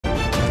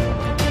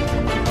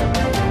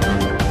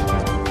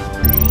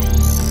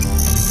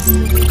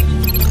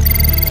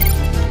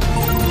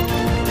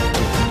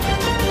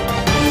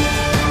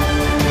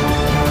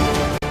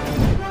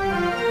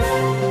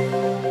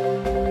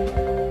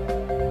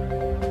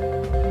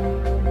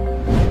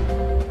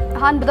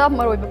अहानबदा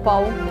मरोइब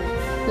पाउ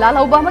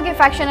लालौबा मगे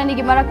फैक्शन अनि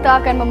गी मरक्ता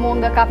कन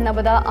ममोंगा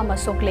कापनबदा अमा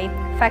सोक्ले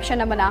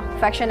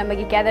फैक्शन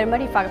अमगी कैदर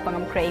मरी फाग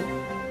पंगम क्रे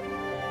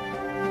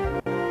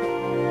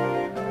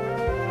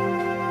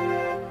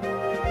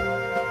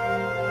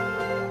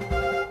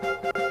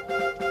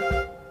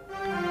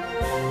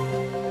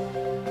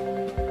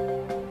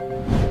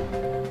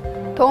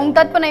थोंग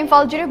तत्पन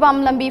इम्फाल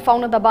जिरीबाम लंबी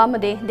फाउनदबा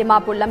मदे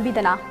दिमापुर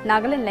लंबीदना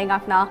नागालैंड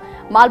लेंगाकना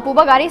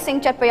मालपुबा गाड़ी सिंह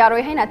चटप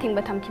यारोय हैना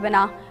थिंगबा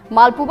थमखिबना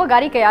मालपुबा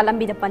गाड़ी कया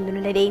लंबीदा पंदुन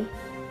लेरे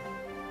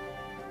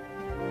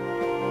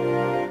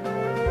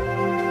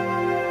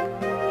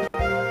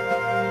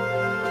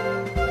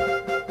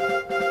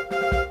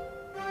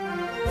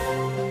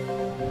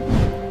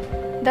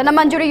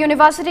धनमंजुरी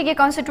यूनिवर्सिटी के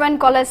कॉन्स्टिट्यूएंट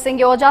कॉलेज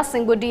सिंह ओजा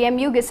सिंह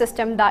डीएमयू के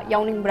सिस्टम दा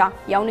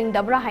याउनिंग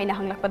दबरा हाइना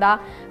हंगलकपदा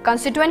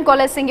कॉन्स्टिट्यूएंट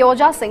कॉलेज सिंह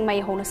ओजा सिंह मई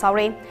होना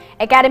सावरे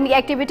academic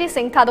activity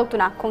Singh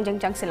थादोक्तुना खोंजंग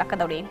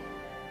चंगसिलकदौरे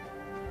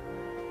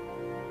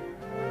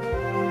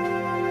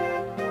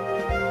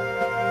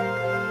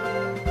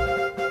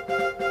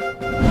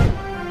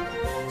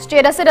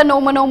state असिदा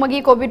नोमगी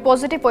Covid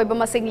positive ओइबा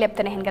मसिंग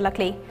लेप्तने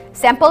हेंगलकले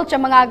sample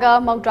चमंगागा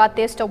मौद्रा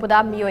test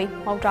तौबदा मियोय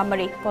मौद्रा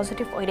मरी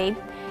positive ओइरे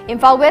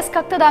Imphal waste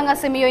खक्तदा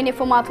ngasi मियोय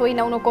निफुमाथोय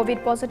नौनो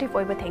Covid positive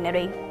ओइबा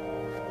थेंगनरे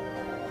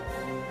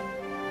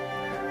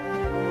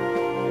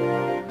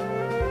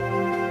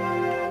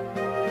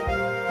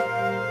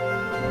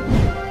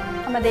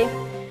अमदे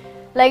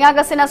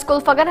लैंगागसिना school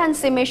फगरहन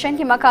सिमिशन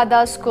की मखादा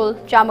स्कूल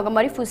चामग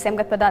मरीफु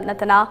सेमगतपदा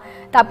नतना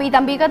तापी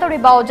तंबीगा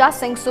तौरिबा ओजा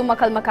सिंह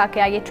मखल मखा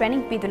कयागे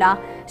ट्रेनिंग पीदुना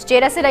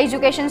स्टेट असिदा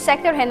एजुकेशन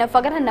सेक्टर हेना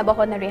फगरहन नबा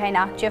honorary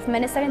हाइना chief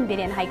minister in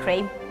villain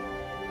हाइक्रे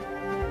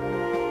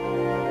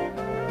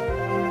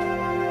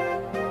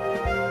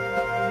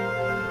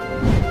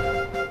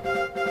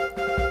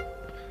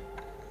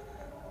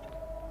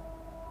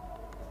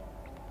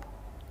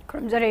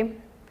Kurumjare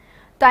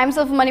Times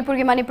of Manipur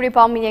की Manipuri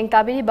पाव मियंग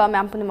ताबी बा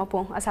मैम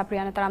पुनमपु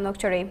आशाप्रिया ने तराम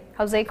नोकचरे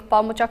हौजेक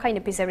पाव मुचा खाइन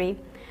पिजरी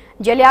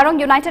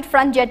जेलियारोंग यूनाइटेड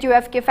फ्रंट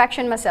JUF के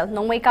faction मसेल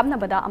नोंगमई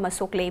कामनबदा अमा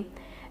सोकले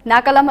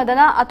नाकला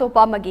मदना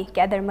अतोपा मगी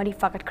कैदर मरी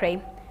फाकटख्रे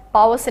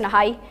पाव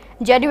सिनहाई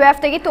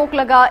JUF तगी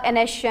तोकलगा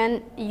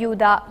NSNU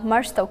दा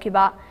मर्ज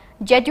तौकिबा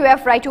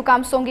JUF राइट टू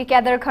कामसोंग की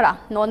कैदर खरा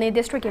नोने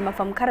डिस्ट्रिक्ट के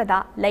मफम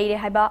खरदा लैरे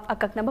हाइबा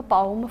अककनबा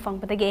पाव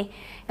मफंगपदगे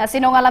नसी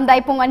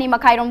नोंगालमदाई पुंग अनि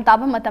मखाइरोम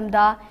ताबा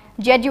मतमदा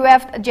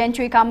JUF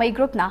जेंचुई कामई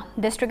ग्रुप ना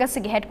डिस्ट्रिक्ट से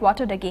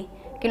हेडक्वार्टर दगी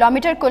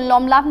किलोमीटर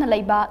कुल्लोम लापना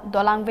लैबा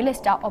दोलांग विलेज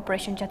ता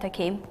ऑपरेशन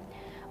चथखे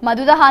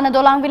मदुदा हाना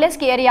दोलांग विलेज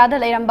के एरिया दा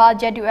लैरंबा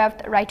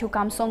JUF राइट टू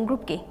कामसोंग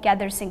ग्रुप के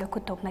कैदर सिंह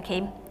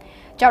खुतोकनखे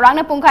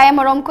चौरांगना पुंखाय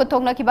मरोम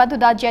खुतोकनखिबा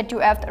दुदा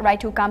JUF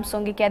राइट टू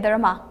कामसोंग की कैदर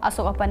मा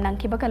असोक अपन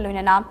नंखिबा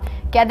लोइनना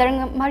कैदर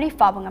मरी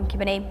फाबंगम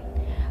खिबने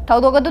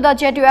थौदोगदुदा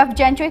JUF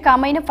जेंचुई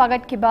कामई न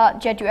फागटखिबा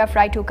JUF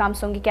राइट टू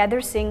कामसोंग की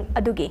कैदर Singh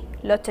अदुगी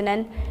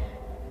lieutenant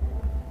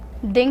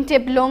Ding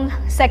Tip Lung,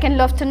 Second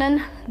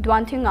Lieutenant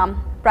Duantingam,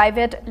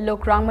 Private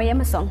Lokrang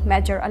Mayamasong,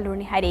 Major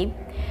Alurni Hari.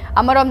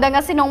 Amarom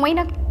Dangasi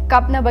Nongwayna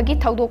Kapna Bagi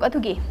Taudok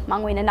Atugi,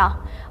 Mangwinana.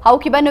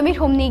 Haukiba Numit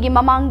Humni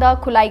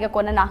Mamanga Kulaiga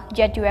Konana,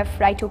 JUF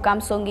Right to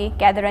Kamsongi,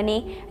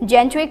 Gadarani,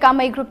 Gentry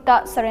Kamai Group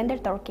ta Surrender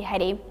Toroki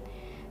Hari.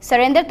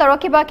 Surrender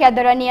Torokiba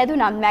Kadarani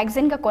Aduna,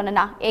 Magazine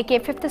Konana,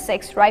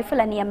 AK-56 Rifle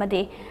and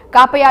Yamade,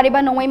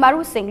 Kapayariba Nongway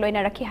Maru Sing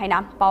Loina Raki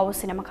Haina, Pao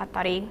Cinema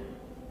Katari.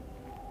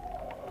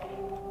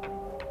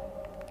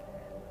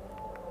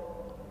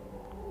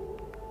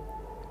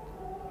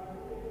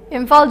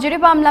 Imphal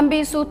Jiribam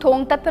लंबी सु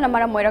थोंग तत्पन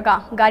मरम ओइरगा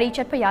गाड़ी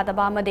चटप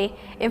यादबा मदे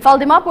इम्फाल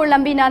दिमापुर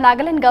लंबी ना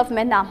Nagaland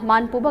government ना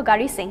मानपुबा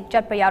गाड़ी सिंह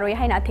चटप यारोय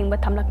हाइना थिंगबा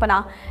थमलकपना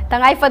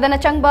तंगाई फदना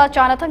चंगबा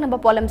चाना थंगनबा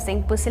पोलम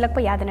सिंह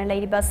पुसिलकपा यादना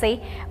लेरिबा से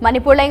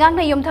मणिपुर लैंगांग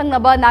ना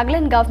युमथंगनबा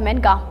नागालैंड गवर्नमेंट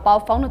गा पाव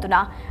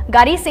फाउनुदुना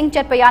गाड़ी सिंह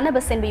चटप याना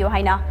बसिनबियो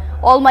हाइना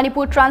all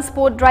Manipur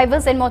transport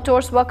drivers and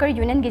Motors worker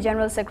union की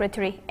जनरल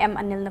सेक्रेटरी एम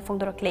अनिल न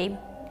फोंदोरकले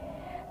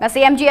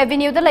MG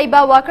Avenue the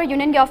Labour Worker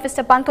Union Office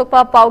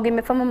Pangthokpa Paugi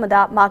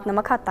Mifamada Mark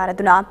Namaka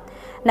Taraduna.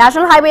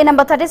 National Highway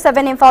number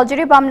 37 in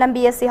Jiribam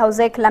Lambi asi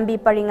Hausek Lambi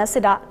Paringa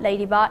Sida,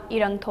 Ladyba,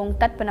 Irang Thong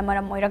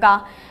Tatpanamara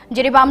Moiraga,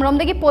 Jiribam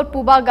Romdagi Port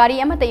Puba, Gari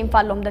Amata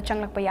Infal Lom the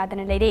Changlak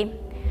Payadan Lady.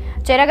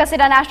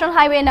 Cheragasida National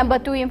Highway number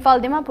 2 in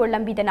Dimapur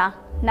Lambidana,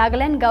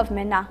 Nagaland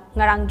Government na,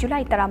 Ngarang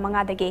July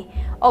Taramangadage,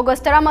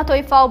 August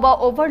Taramatoi Fauba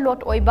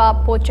Overload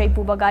Oiba, Pochai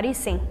Puba Gari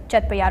Singh,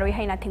 Chatpayaro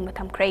Haina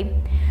Thingbatam Crave.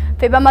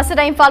 Fiba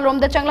Masada Infal Rom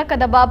the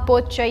Changlakadaba,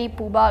 Pochai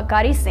Puba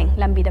Gari Singh,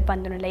 Lambi the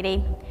Panduna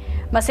Lady.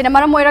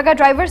 Masinamara Moiraga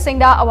driver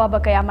Singda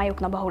Awabakaya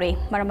Mayukna Bahore,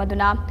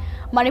 Maramaduna,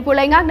 Manipur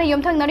Langak na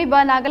Yumthang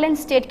Nariba, Nagaland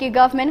State ki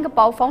government ka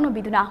Pau Fauna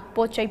Biduna,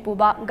 Pochai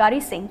Puba,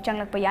 Gari Singh,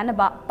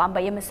 Changlakpayanaba,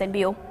 Pambaya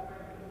Masenbio.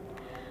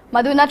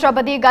 Maduna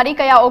Trabadi Gari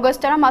Kaya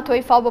August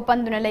Taramatoi Fauba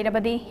Panduna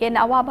Lerabadi, Yen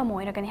Awaba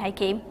Moiragan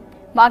Haike,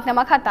 Mark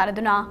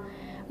Namakataraduna,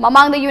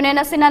 Mamang the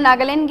Unenasina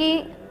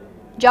Nagalengi.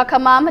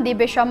 Jakama Madi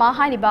Beshama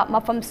Haniba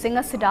Mafam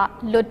Singa Sida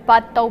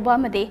Ludpat Tauba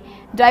Madi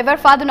Driver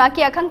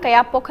Fadunaki Akan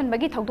Kaya Pokan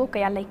Bagi Taudo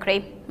Kaya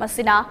Lakre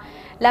Masina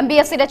Lambi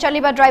Asida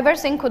Chaliba Driver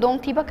Sing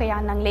Kudong Tiba Kaya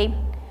Nangle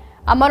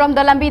Amarom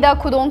the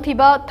Lambida Kudong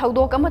Tiba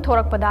Taudo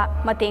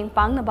Kamatorakpada Mateng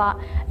Pangnaba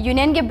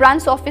Union Ge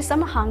Branch Office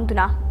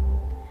Hangduna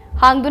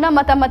hangduna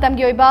matam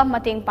gi oiba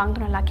mateng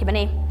pangduna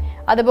lakhibane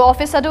adabu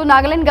office adu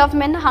Nagaland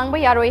government hangba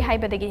yaroi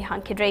haibadagi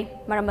hangkidre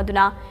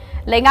maramaduna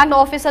lengak no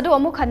office adu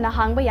amu khanna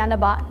hangba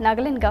yanaba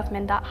Nagaland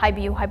government da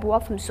haibiu haibu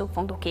wafumsu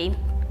fongdoki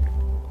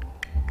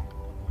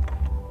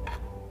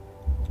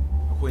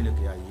akoina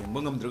kaya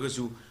yengbangam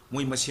dragasu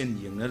moi masen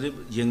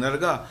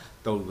yengnaraga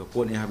tawga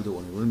pone habido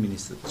honorable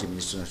minister chief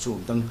minister na su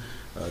tang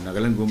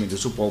Nagaland government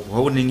su pau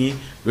hawningi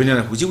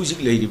loina huji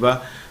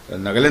leiriba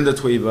Nagaland da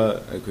thoiba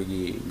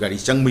akogi gari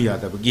changba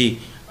yadabagi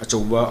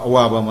achauba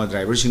awaba ma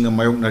driver singa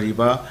mayok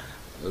nariba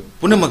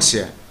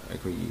punamakse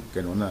akogi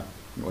kanona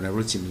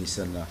honorable chief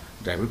minister na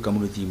driver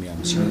community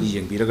miyam singi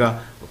yengbiraga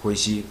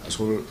akoisi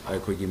asol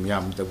akogi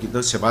miyam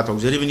tabgida seba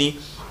tawjaribini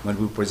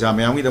Manipur praja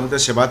miyam gi damta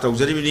seba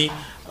tawjaribini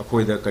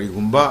akoida kari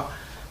gumba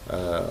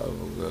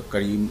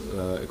kari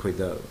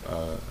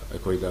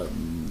akoida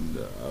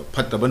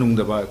fattaba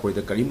nungdaba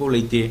akoida karimbo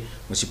leite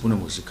masi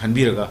punamakse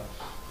khanbiraga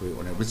koi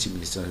honorable chief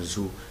minister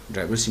su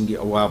driver singi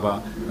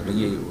awaba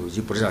adagi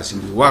ji praja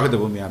singi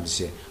wagadaba miyam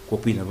se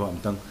kopi na ba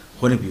amtang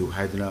honebiu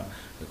haiduna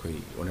koi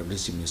honorable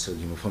chief minister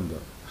gi mafamda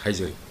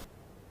haijari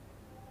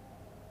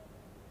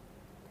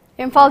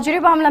Imphal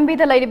Jiribam lambi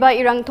da lairiba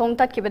irang thong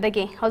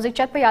tatkibadagi hauzik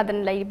chatpa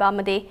yadan lairiba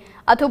amade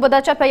athubada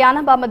chatpa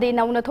yanaba amade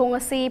nauna thong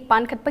asi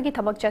pankhatpagi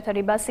thabak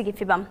chathariba sigi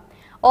fibam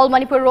All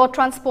Manipur Road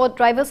Transport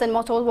Drivers and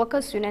Motor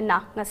Workers Union na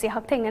ngasi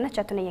hakthengnana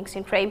chatuna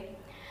yengsin frame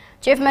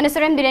Chief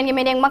Minister and Biren gi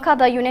meneng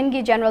makada Union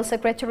gi General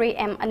Secretary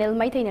M Anil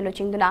Maithaina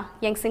lochingduna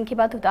yengsin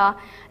khibatuda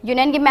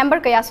Union gi member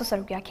kaya su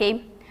sarukya ke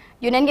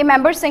Union gi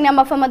members singna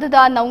mafam aduda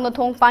nauna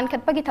thong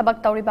pankhatpagi thabak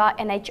tawriba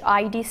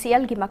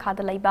NHIDCL gi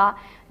makhada leiba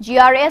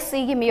GRSC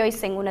gi miyoi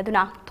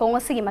singunaduna thong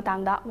asigi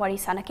matangda wari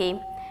sanake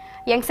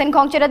Yengsen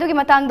Khongcheradu gi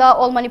matangda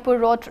All Manipur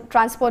Road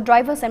Transport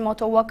Drivers and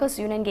Motor Workers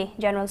Union gi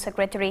General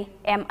Secretary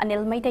M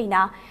Anil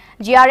Maithaina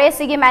GRSC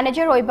gi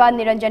manager oiba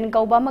Niranjan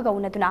Gauba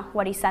magaunaduna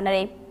wari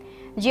sanare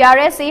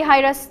GRSC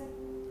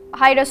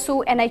Hairasu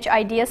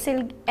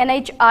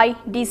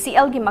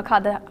NHIDCL gi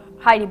makhada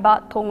hairiba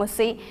thong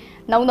asi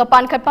nauna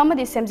pankhatpa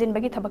amadi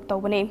semjinbagi thabak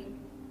tawbane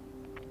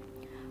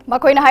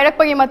makoina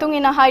hairakpagi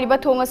matungina hairiba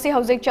thong asi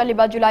hauzik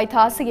chaliba July tha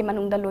asigi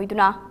manungda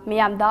loiduna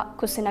miyamda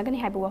khusinagani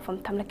haibu wafam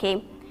thamlake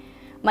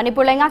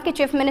Manipur lengak ki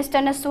chief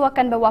minister na su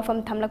akanba wafam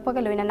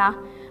thamlakpaga loinana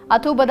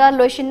athubada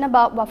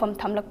loishinnaba wafam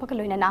thamlakpaga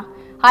loinana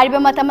hairiba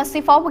matam asi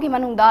fawbagi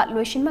manungda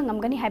loishinba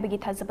ngamgani haibagi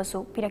thajabasu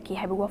piraki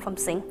haibu wafam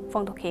sing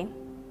fongdokhe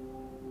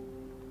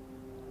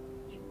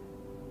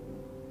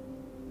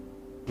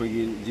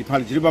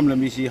Jifal Jiribam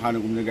lamisi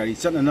hanagumna gari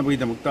chananabagi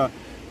damakta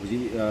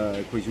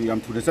koisu yam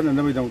thuna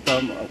chananabagi damakta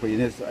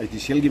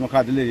ITCL gi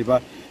makhada leriba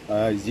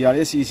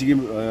GRSC gi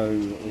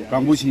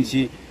kangbu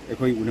singsi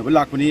ekoi unaba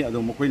lakpani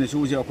ado mokoina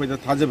su je akoida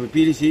thajaba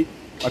pirisi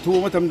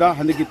athu matamda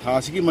handaki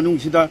thasigi manung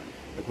sida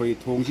ekoi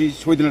thongsi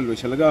soidana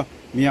loisalaga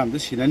miyam da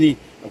sinani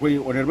ekoi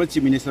honorable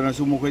chief minister na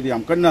su mokoida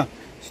yam kanna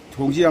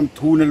thongsi yam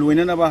thuna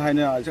loinana ba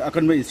haina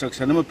akanba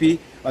instruction ama pi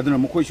aduna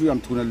mokoi su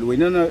yam thuna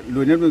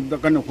loinana da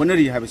kanna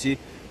honari habasi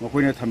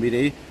mokoina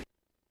thambirei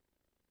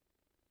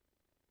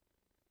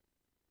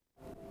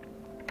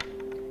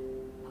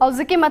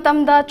Hauziki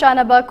matamda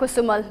chanaba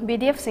kusumal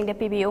BDF singde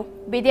PBU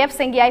BDF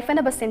singi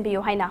aifana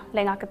basinbiu haina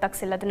lenga ka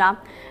taksiladuna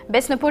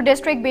Bisnupur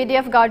District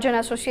BDF Guardian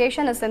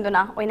Association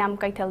asinduna oinam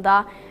kaithelda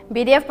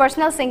BDF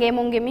personal singe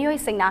mungi miyoi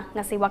singna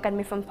ngasi wakan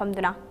mifam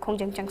famduna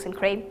khongjeng changsin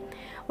kre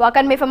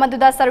wakan mifam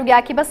aduda sarugya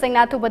kiba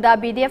singna tubada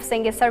BDF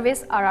singe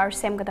service RR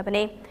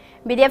semgadabane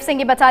BDF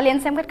singi battalion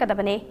semgat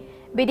kadabane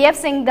BDF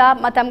singda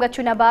matamga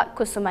chunaba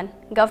kusuman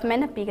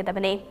government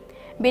pigadabane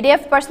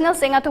BDF personal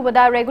singa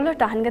tubada regular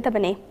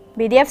tahangadabane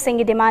BDF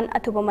singi demand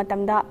atuba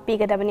matamda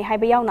pigadabani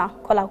haiba yauna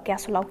kholau kya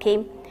sulauki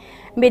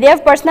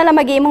BDF personal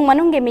amagi mung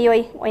manung ge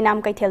miyoi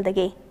oinam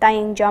kaitheldagi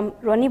taying jam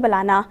Roni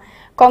Balana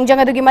kongjang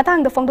adugi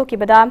matang da fongdoki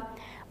bada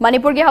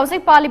Manipur ge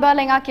housing paliba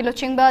lenga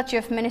kilochingba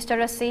chief minister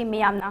asi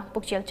miyamna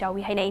pukchel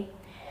chawi hainai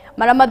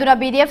maramaduna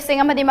BDF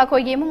singa amadi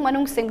makoi ge mung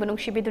manung sing bunung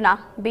shibiduna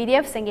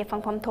BDF singe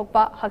fangpham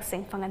thokpa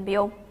haksing fangan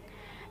biyo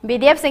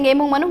BDF singe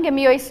mung manung ge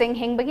miyoi sing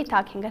hingbagi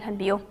thak hingal han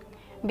biyo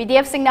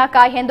BDF singna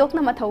ka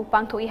hendokna mathau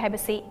pangthoi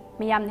haibasi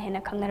miyam na hena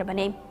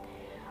khangnarabane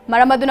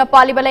maramaduna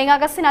paliba lenga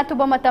gasina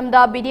tuba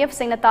matamda BDF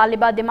singna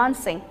taliba demand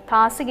sing tha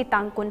asigi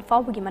tang kun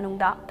fawgi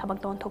manungda thabak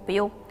ton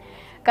thokpiyo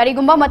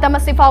karigumba matam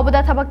asi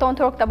fawbada thabak ton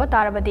thorok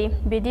tarabadi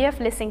BDF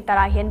lising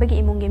tara henbagi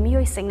imungi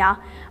miyoi singna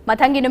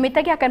mathangi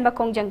numita kya kanba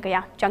kongjang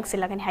kaya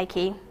changsilagani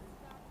haiki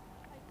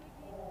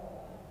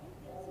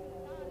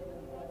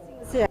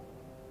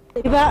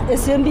iba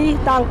assembly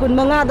tang kun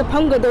manga da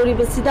phamgadori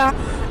besida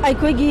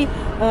aikoigi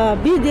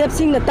BDF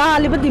singna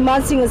taliba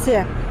demand sing ase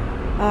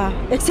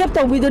accept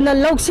tawbiduna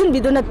loksin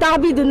biduna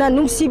tabiduna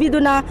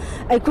nungsibiduna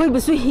aikoi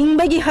busu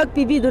hingbagi hak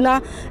pibiduna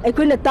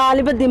aikoina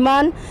taliba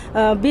demand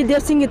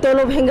BDF singi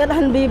tolob hengal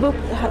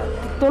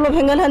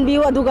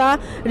hanbiu aduga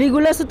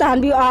regular su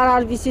tanbiu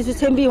RRBC su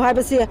sembiu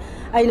haibase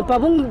aina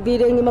pabung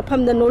birengi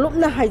mafamda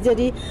nolopna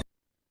haijari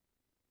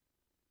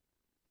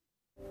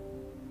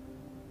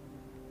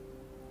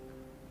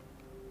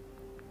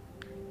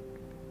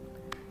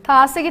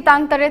Thasi ki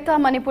tang tareta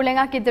Manipur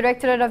lenga ki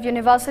Directorate of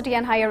University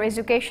and Higher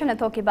Education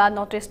athoki ba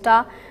notice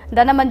ta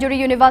Dana Manjuri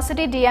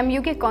University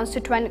DMU ki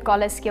constituent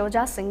college ke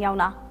oja sing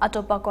yauna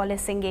atopa college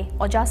singe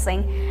oja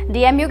sing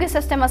DMU ki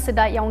system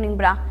asida yauning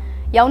bra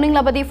yauning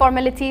labadi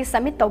formality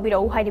submit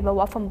tawbiro hairiba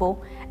wafambo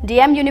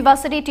DM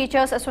University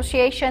Teachers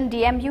Association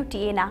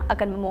DMUTA na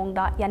akan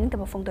mamongda yaning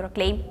taba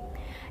fungdurakle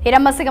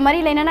Hiram Masigamari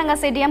Lenana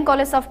ngase DM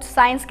College of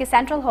Science ki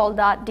Central Hall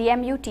da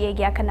DMUTA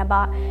gya kanaba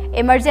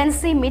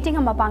emergency meeting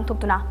ama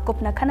pangthukna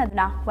kupna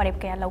khanadna warip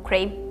kaya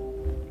laukre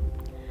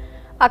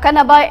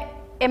akanaba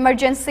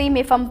emergency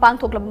mifam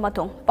pangthuklab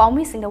matung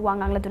paumi singda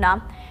wangang laduna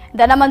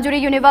Dana Manjuri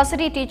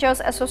University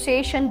Teachers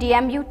Association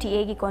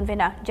DMUTA ki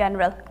convener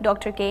General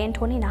Dr. K.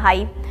 Anthony Nahai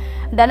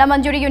Dana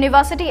Manjuri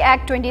University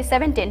Act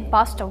 2017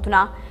 passed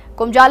outuna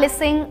kumjali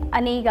singh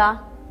aniga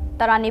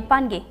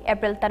Taranipangi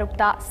April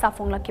Tarukta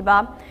Safung Lakiba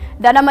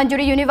Dana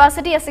Manjuri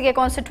University asige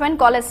constituent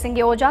college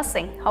singe oja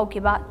sing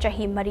haukiba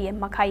chahi mari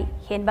makhai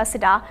henba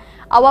sida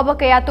awaba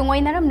kaya tungoi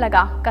naram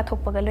laga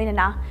kathokpaga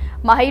loinana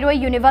Mahiroi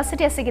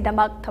University asige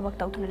damak thabak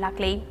tawtuna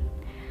lakle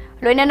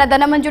loinana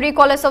Dana Manjuri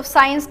College of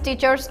Science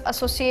Teachers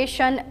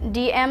Association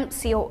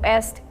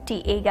DMCOS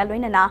TA ga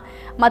loinana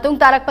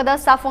matung tarakpada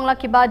Safung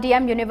Lakiba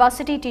DM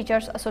University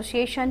Teachers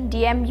Association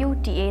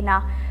DMUTA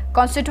na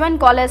Constituent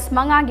College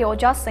manga ge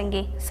oja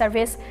singe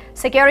service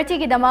security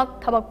ki damak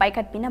thabak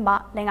paikat pinaba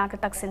lenga ka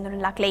taksindur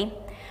lakle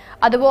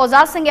adubo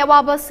oja singe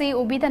waba si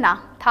ubidana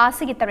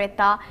thasi ki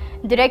tareta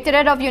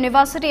Directorate of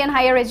University and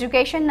Higher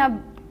Education na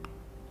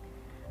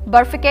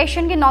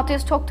verification ki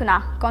notice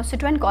thoktuna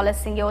Constituent College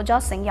singe oja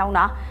sing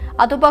yauna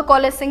aduba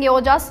college singe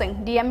oja sing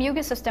DMU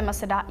ki system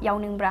asada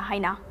yauning bra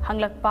haina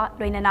hanglakpa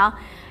loinana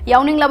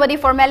yauning labadi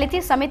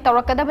formality submit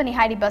tawrakadabani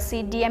hairi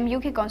basi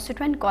DMU ki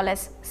Constituent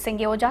College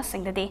singe oja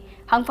singdade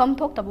hangfam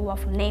thoktabu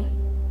wafamne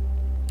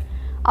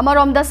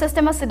amarom da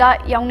system asida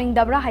yauning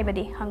dabra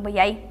haibadi hangba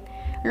yai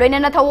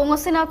loinana thawong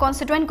asina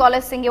Constituent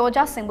College singe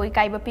oja singboi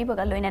kaiba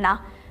pibaga loinana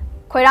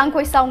khoirang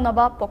khoisaung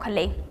naba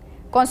pokhale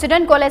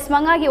Constituent College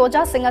manga gi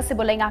oja singa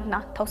sibu lengak na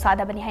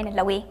thosada bani haina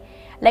lawi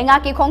lenga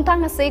ki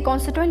khongthang ase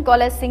Constituent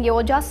College singe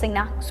oja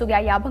singna sugya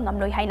yaba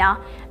ngamloi haina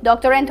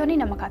Dr. Anthony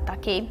namakata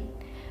ke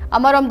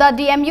Amaromda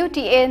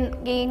DMUTA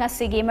gi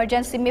ngasi gi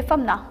emergency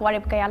mifamna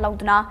warip kaya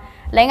lauduna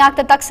lengak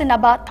ta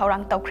taksinaba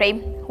thaurang tawkre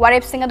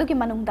warip singa du ki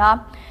manungda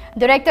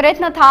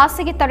Directorate na tha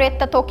sigi taret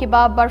ta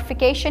tokiba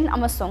verification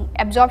amasung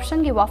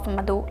absorption gi wafam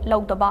madu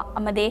laudaba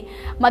amade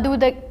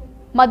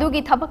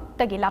Madugi thabak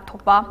tagi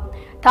lapthokpa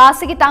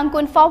thasi ki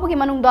tangkun fawgi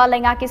manungda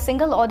lenga ki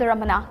single order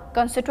amana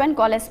Constituent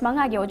College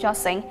manga gi oja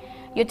sing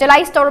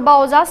utilize torba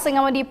oja sing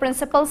amadi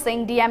principal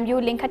sing DMU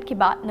linkhat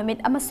kiba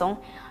numit amasung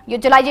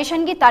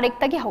utilization gi tarik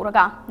tagi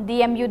hauraga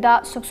DMU da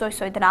suksoi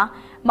soidana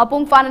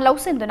mapung fana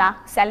lausinduna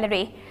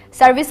salary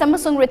service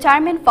amasung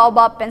retirement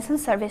fawba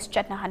pension service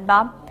chatna hanba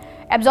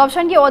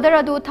absorption ki order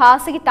adu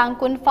thasi ki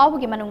tangkun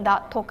fawgi manungda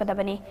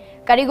thokadabani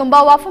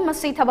karigumba wafam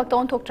asi thabak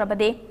ton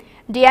thoktrabade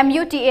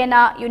DMUTA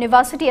na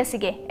University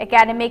asige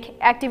academic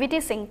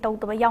activities sing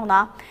tawtaba yauna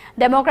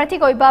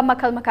democratic oiba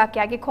makhal makha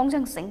kya gi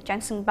khongjang sing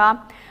changsing ba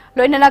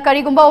loinana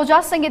karigumba oja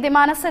sing ge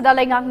demana se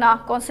dalengak na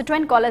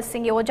Constituent College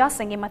sing ge oja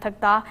sing ge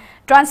mathakta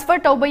transfer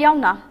tawba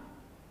yauna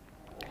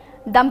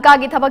damka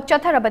gi thabak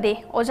chatharabade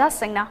oja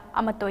sing na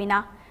amatoina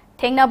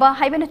thengnaba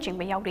haibana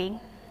chingba yauri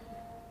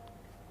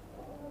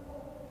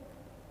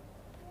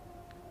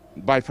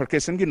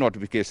bifurcation की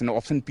notification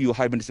option PU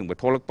हाइबन Singh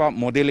बथोलकपा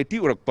modality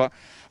उरकपा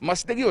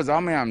मस्तगी ओजा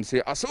ma'am से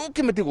असो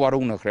के मतिक वारो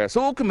नखरे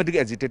असो के मतिक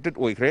agitated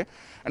ओइखरे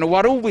N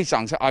वारो बै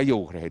चांग से आयो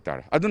खरे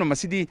हेतार अदुना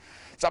मसिदी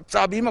चप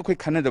चाबी मा खोइ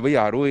खने दबा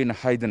यारो इन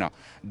हाइदना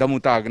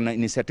दमुता न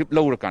इनिशिएटिव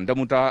लौरकान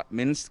दमुता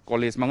मींस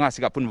कॉलेज मंगा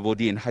सिका पुन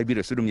बॉडी इन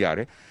हाइबिर सुदुम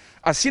यारे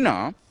असिना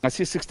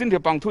ngasi 16 de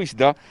pangthu is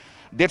the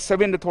date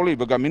 7 the tholi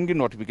baga min gi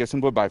notification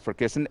boy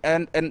bifurcation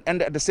and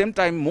at the same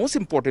time most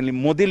importantly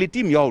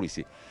modality mi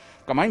yaurisi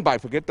Kamain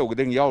bifurcate to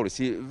getting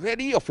yaurisi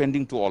very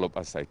offending to all of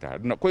us saita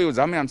na koi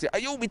ozame am se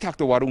ayo bi thak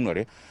to warung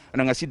nore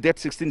na ngasi date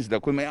 16 is the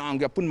koi mai ang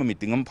apun ma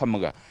meeting am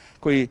phamaga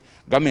koi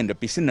government the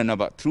pisin na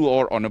ba through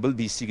our honorable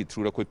BC ki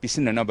through koi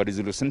pisin na ba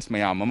resolutions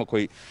mayam am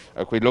koi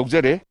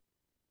logjare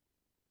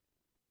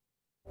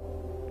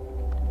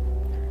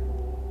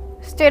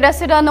State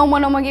asida no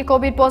monomagi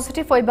COVID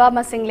positive oiba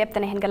masing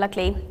leptane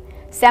hengalakle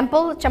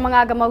sample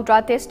chamanga ga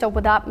maudra test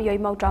tobada miyoi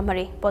maudra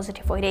mari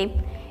positive oire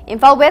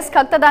Imphal West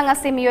khakta dang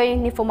asimiyoi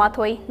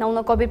nifumathoi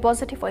nauna COVID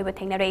positive oiba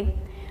thengnare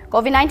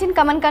COVID-19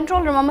 common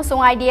control room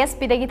amasung IDS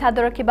pidagi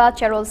thadurakiba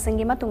Cherol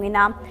Singi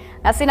matungina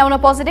ngasi nauna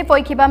positive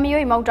oikiba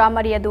miyoi maudra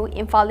mari adu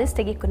Imphal East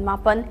tegi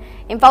kunmapan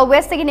Imphal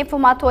West tegi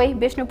nifumathoi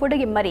Bishnupur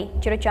dagi mari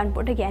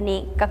Chirachandpur dagi ani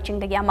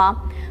Kakching dagi ama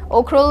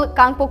Okhrul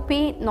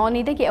Kangpokpi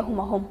Noni dagi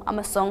ahum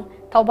amasung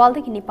Thawbal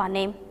dagi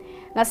nipane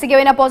ngasi ge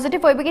oina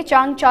positive oibagi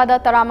chang chada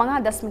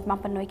taramanga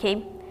 10.8 noike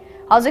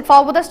Hauzik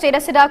fawbuda state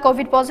asida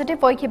COVID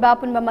positive oikiba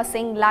punba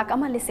masing lakh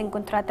ama lising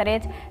kuntra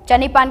taret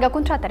chanipan ga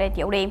kuntra taret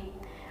yaure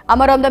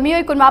amarom da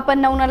miyoi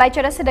kunmapan nauna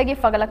laichar asidagi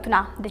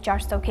fagalaktuna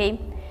discharge tawke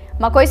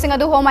makoi sing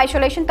adu home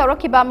isolation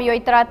tawrakiba miyoi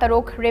tara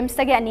tarok rims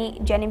tagi ani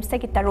jenims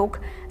tagi tarok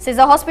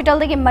siza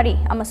hospital dagi mari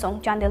amasong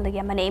chandel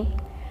dagi amane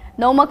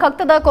नौमा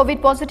खक्तदा Covid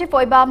positive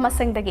ओइबा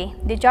मसिंगदगी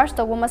discharge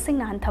तौबा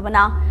मसिंगना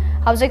हंथबना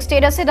हौजिक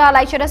state असिदा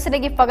लाइचर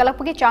असिदगी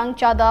फगलकपगी चांग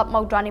चादा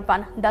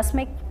मौद्रानिपान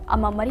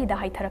 10.1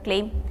 हाइथरकले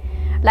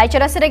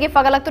लाइचर असिदगी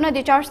फगलक्तुना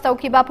discharge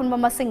तौखिबा पुनबा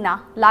मसिंगना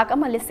lakh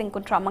अमा लिसिंग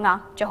 35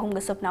 चहुमग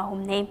सुपना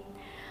हुमने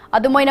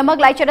अदुमोइनमक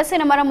लाइचर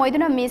असिना मरम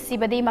मोइदुना मी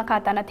सिबदी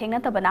मखाताना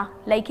थेंगनतबना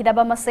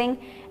लैखिदबा मसिंग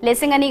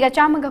लिसिंग अनिगा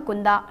चामग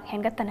कुंदा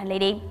हेंगतना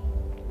लेरे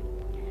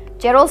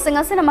चेरोल सिंग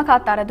असिना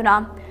मखातारदुना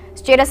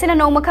state असिना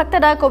नौमा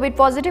खक्तदा Covid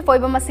positive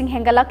ओइबा मसिंग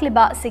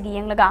हेंगलक्लिबा सिगी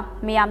यंगलगा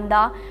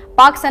मियामदा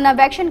पाक सना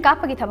वैक्सीन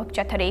कापगी थबक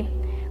चथरे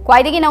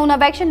क्वाइदगी नौना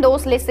वैक्सीन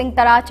डोज लिसिंग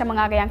 10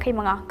 चमंगा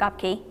यांखैमंगा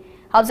कापके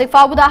हौजिक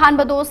फाउबदा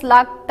हानबा डोज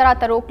लाख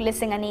 13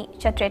 लिसिंग अनि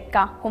चट्रेट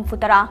का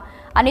हुमफुतरा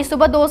अनि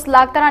सुबह डोज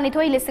लाख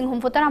 12 लिसिंग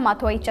हुमफुतरा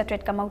माथोई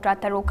चट्रेट का मौद्रा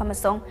तरुक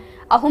कमसों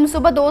अहुम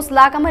सुबह डोज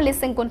लाख अमा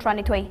लिसिंग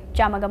 19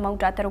 चामगा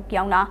मौद्रा तरुक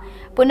याउना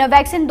पुनः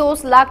वैक्सीन डोज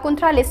लाख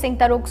 19 लिसिंग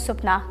तरुक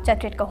सुपना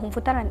चट्रेट का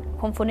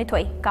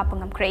हुमफुनिथोई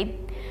कापंगम क्रेब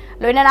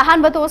लोइना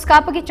हानबा डोज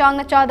कापगी चांग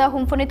चादा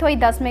हुमफुनिथोई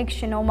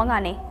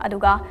 10.9 ने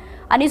अदुगा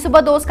अनि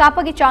सुबह डोज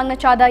कापगी चांग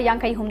चादा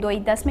यांखै हुमदोई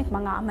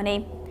 10.5 मने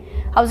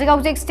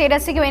हौजिक स्टेट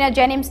असिगी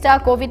जेनिम्सता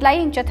कोविड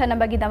लाइंग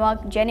चथनबगीदमक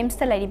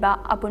जेनिम्सता लैरिबा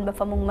अपुनबा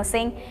फमुंग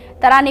मसिंग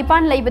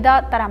 19 लैबदा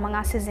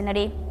 15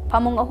 सिजिनरे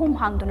फमुंग अहुम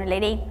हांगदुना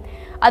लेरे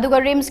अदुगा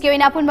रिम्स की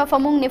ओइना अपुनबा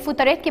फमुंग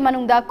 93 की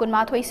मनुंगदा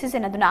 19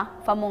 सिजिनदुना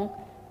फमुंग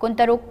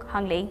 13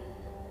 हांगले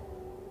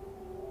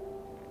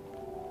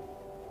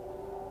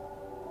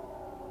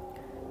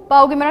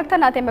पाउगी मरक्ता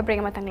नातेंबा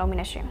प्रेगमतंग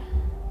लौमिनशे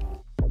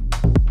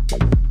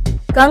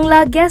कंगला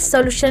गैस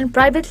सॉल्यूशन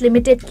प्राइवेट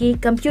लिमिटेड की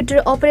कंप्यूटर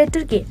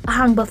ऑपरेटर के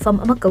अहांग फम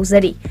अमा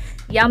कौजरी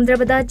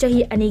यामद्रबदा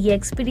चाही अनी की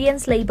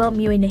एक्सपीरियंस लैबा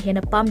मियोइना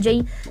हेना पामजई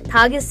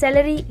थागे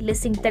सैलरी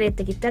लिसिंग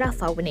 13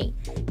 फावने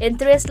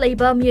इंटरेस्ट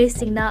लैबा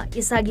मियोइसिंगना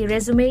इसागी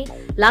रेजुमे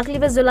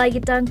लाखलिबा जुलाई की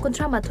टांग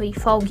 13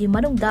 फावगी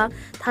मनुंगदा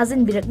थाजिन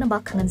बिरकनबा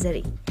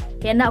खंगनजरी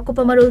हेना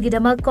अकुपा मरोल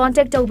गिदमक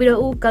कांटेक्ट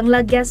तौबिरउ कंगला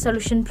गैस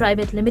सॉल्यूशन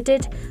प्राइवेट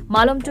लिमिटेड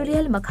मालूम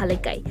टुलियल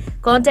मखालेकाई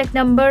contact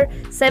number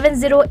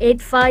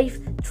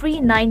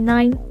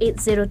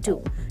 7085399802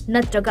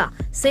 नत्रगा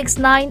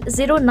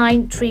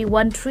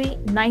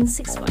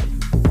 6909313965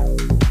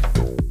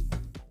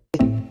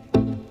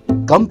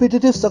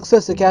 Competitive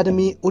Success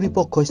Academy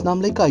Uripok Khoisnam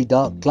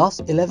Lekaida Class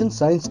 11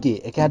 Science के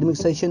Academic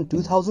Session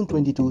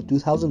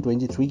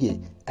 2022-2023 के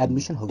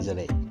admission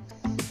होजरे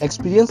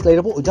Experience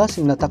लेरबो उजा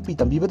सिंगना तकपी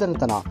तंबीबदन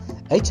तना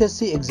HSC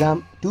exam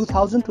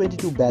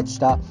 2022 batch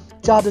ता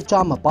चाद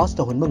चामा पास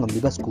ता हुनम ngam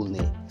liba school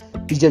ने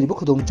पिजरिबो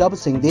खुदोंग चाब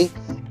सिंगदे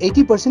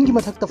 80% की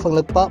मथक ता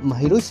फंगलकपा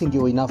महिरोई सिंगी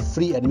ओइना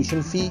free admission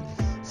fee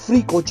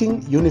free coaching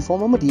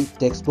uniform अमदी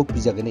textbook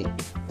पिजगने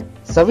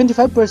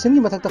 75% की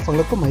मथक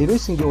फंगलक महिरोई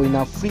सिंगी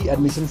ओइना free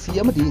admission fee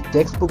अमदी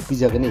text book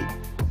पिजगने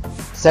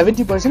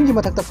 70% की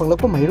मथक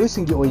फंगलक महिरोई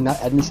सिंगी ओइना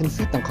एडमिशन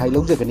फी तंखाई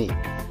लौजगने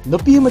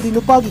नुपी अमदी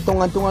नुपा की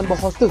तोंगान तोंगान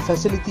हॉस्टल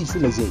फैसिलिटी सु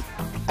लेजे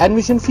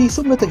एडमिशन फी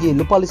सुबनतगी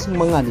लुपा लिसिंग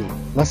मंगानी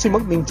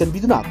ngasimak ming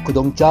chanbiduna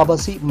khudong chaba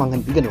si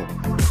mangan bigano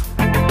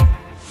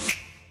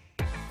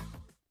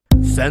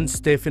St.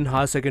 Stephen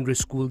High Secondary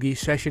School की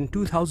session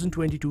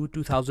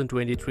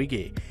 2022-2023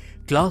 के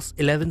class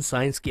 11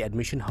 science की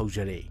admission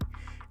होजरे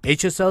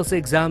HSL से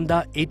एग्जाम दा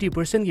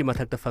 80% की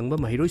मथक फंगबा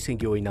महिरोई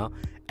सिंगी ओइना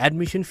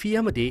एडमिशन फी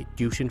अमदे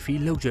ट्यूशन फी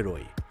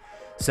लौजरोय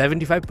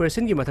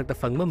 75% की मथक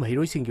फंगबा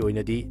महिरोई सिंगी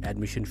ओइना दी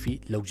एडमिशन फी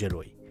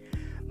लौजरोय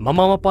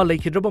ममा मपा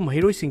लेखिद्रबा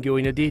महिरोई सिंगी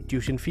ओइना दी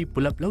ट्यूशन फी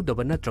पुलप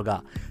लौदबा नत्रगा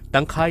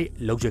तंखाई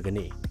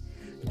लौजगने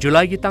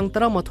जुलाई की तांग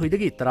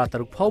 13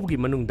 13 फाउबगी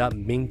मनुंगदा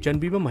Ming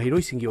चनबीबा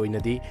महिरोई सिंगी ओइना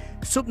दी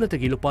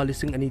सुपनतगी लुपा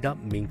लिसिंग अनिदा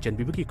Ming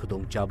चनबीबा की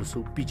खुदोंग चाबसु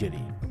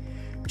पिजरी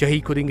चाही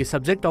खुदिंगी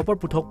सब्जेक्ट टॉपर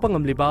पुथोकपा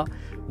ngamliba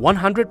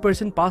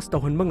 100% पास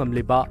तौहनबा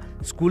ngamliba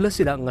school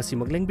असिदा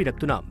ngasimak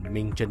lengbiraktuna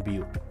Ming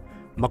चनबियु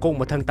मकोंग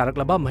मथंग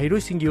तारकलबा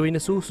महिरोई सिंगी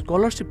ओइनासु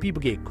scholarship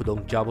पीबगे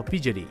खुदोंग चाबा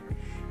पिजरी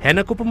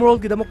हेना कुपमरोल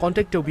Geedam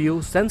contact तौबियु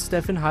Saint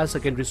Stephen higher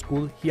secondary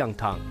school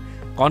हियांगथांग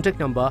contact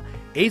number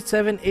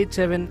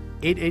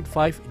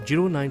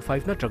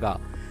 8787885095 नत्रगा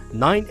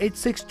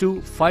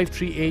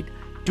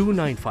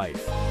 9862538295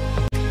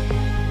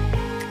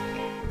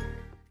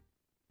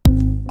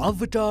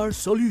 Avatar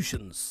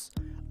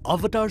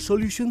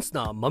Solutions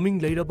na maming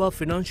leiraba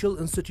financial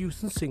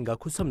institutions singa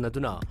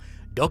khusamnaduna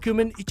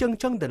document ichang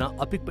changdana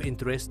apikpa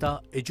interesta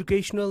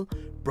educational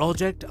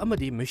project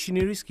amadi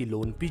machineries ki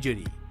loan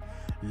pijari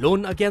loan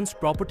against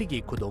property ki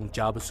khudong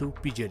chabasu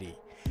pijari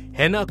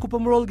hena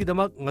akupamrol gi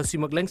damak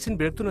ngasimak lengsin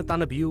berektuna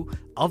tanabiu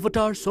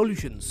Avatar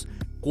Solutions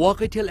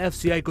Kwakatel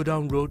FCI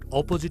Godown Road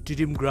opposite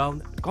Tidim Ground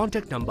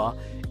contact number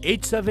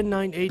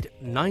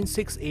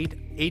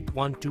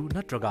 8798968812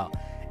 natraga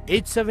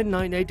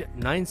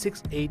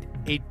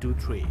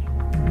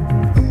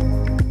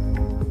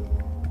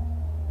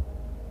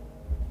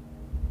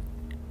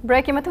 8798968823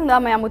 break की मतुंगदा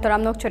मयाम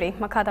उतराम नोकचरी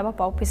मखादाबा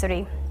पाउ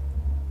पिसरी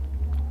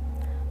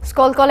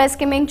school college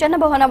की Ming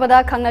चनब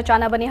होनबदा खंगना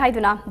चानबनी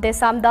हाइदुना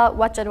देसामदा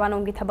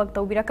वाचरवानोंगी थबक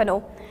तौबिरकनो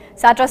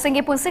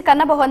सात्रसिंगी पुंसी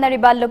कन्नब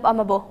होनरिबा loop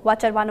अमबो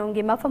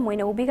वाचरवानोंगी मफम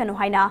Moina उबिगनो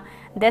हाइना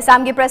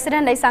देसामगी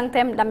president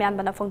लैसांगथेम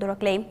लमयानबना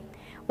फोंदोरकले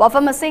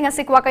वाफम Singh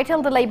असि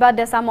क्वाकैथल the लैबा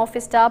देसाम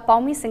office ता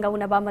पाउमी सिंगा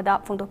उनबा मदा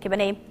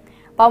फोंदोकिबने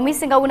Paumi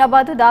singa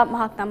unaba aduda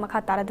mahakna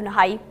makha taraduna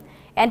hai.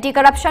 Anti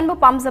corruption bu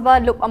pamzaba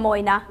loop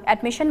amoina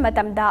admission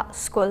matamda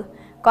school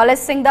college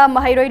singda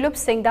mahairoi loop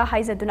singda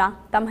haizaduna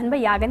tamhanba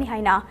yagani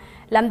haina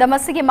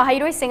lamdamasigi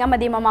mahairoi singa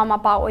madi mama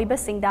mapa oiba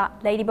singda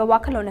lairiba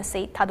wakalona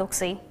se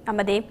thadokse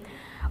amade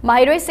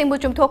mahairoi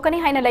singbu chumthokani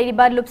haina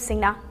lairiba loop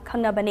singna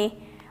khangnabani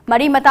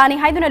mari matani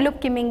haiduna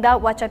loop ki mingda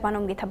wachat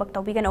panomgi thabak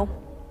tawbigano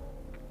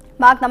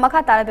makna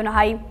makha taraduna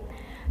hai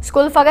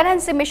School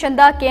Fagaransi Mission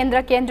da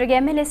Kendra ge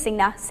MLA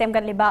singna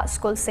semgatliba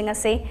school singa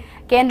se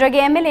Kendra ge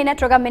MLA na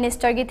troga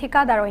minister gi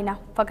thika daroina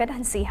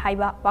Fagaransi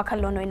haiba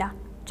wakhalon oina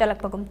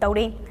chalakpagum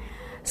tauri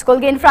School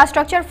ge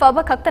infrastructure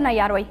faba khaktana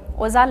yaroi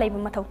oza leiba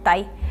mathau tai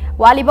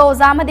waliba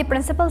oza amadi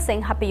principal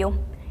sing hapiyo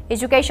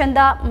Education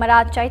da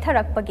mara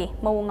chaitharakpagi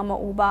mawung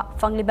ama uba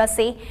fangliba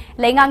se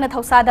lengang na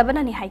thausa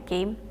dabana ni haike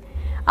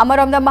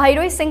Amarom da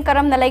mahairoi sing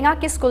karam na lenga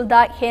ki school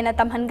da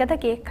hena tamhangada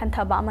ke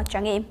khanthaba ama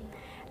change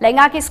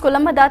Lenga ki school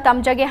amada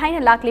tamjage haina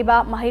lakliba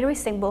mahiroi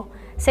singbo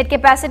set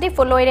capacity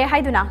for loire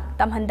haiduna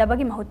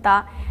tamhandabagi mahutta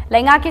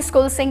lenga ki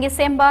school singi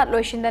semba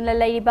loishindan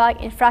laiba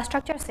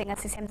infrastructure singa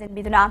systems in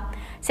biduna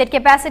set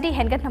capacity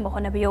hengat na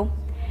honabiyo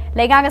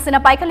lenga ga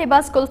sina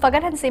paikaliba school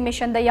fagaran se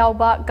mission da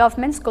yauba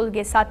government school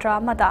ge satra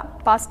mada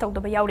pass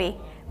tawdaba yaure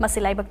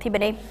masilai bakthi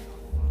bane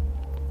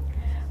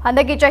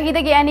handaki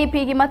chahida ge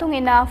NEP gi matung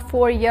ina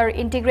 4-year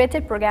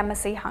integrated program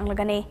ase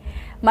hanglagane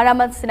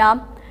maramat sina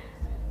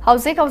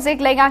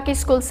Hauzik lenga ki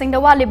school sing da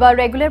waliba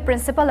regular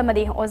principal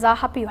amadi oza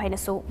happy haina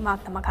su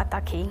makna makha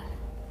takhi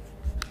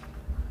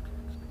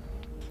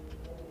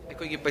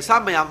ekoi gi paisa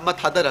mayam ma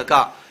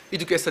thadaraga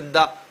education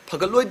da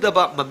phagaloi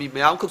daba mami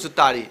mayam khuk su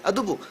tari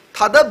adubu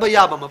thada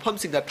baya ba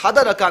mafam sing da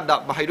thadara kanda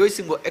mahairoi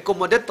sing bo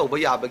accommodate to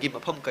baya ba gi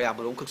mafam kaya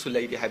marom khuk su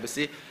leidi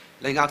haibasi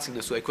lenga sing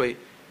da su ekoi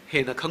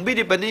hena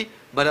khangbi ri bani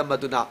maram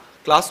maduna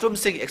classroom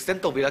sing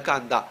extend to bira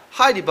kanda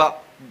hairiba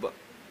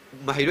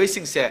mahairoi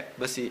sing se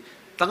masi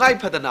tangai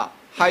phadana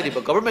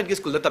Hairiba government ki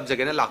school da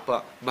tamjagena lakpa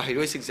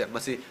mahiroi singse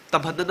masi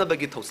tamhandana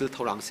bagi thosil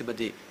thorang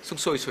simadi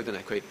sungsoi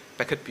soidana khoi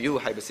packet piu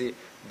haibasi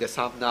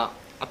desamna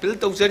appeal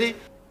tawjari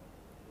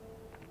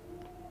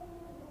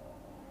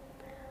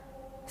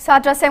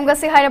Satra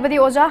semgasi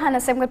hairabadi oja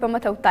hana semgat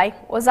pamathau tai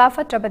oja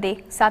fatrabadi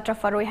satra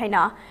faroi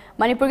haina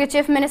Manipur ki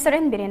chief minister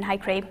in Biren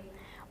Haikre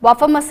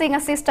Wafam masing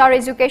asi Star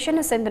Education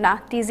senduna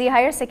TZ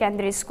Higher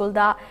Secondary School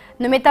da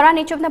numitara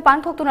nichupna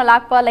pangthokuna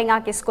lakpa lenga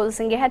ki school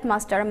singe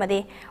headmaster amade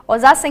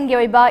oza singe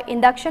oiba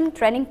induction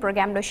training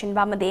program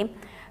loshinba amade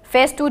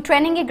phase 2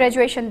 training ki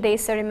graduation day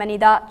ceremony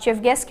da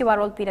chief guest ki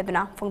warol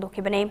piraduna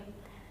phongdokhibane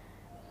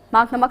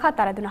makna makha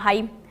taraduna hai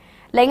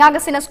lenga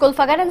ga sina school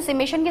fagaran si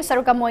mission ki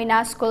saruka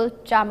moina school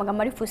chamaga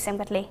marifu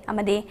semgatle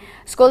amade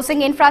school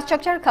sing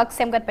infrastructure khak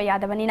semgat pa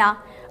yadabanina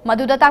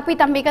Maduda takpi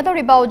tambika to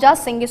riba oja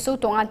singisu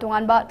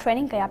tongan ba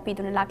training kaya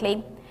piduna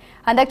lakle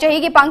handak chahi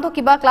gi pangtho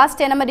kiba class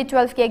 10 amadi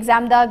 12 ki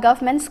exam da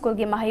government school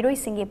gi mahiroi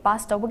singi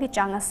pass tawgi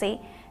changa se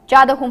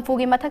jada humfu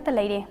gi mathak ta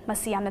leire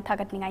masi amna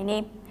thagat ningai ne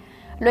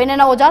loina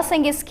na oja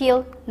singi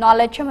skill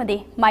knowledge amadi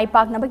mai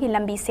pak na bagi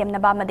lambi semna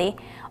ba amade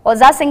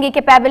oja singi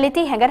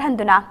capability hengar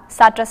handuna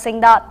satra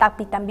singda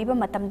takpi tambiba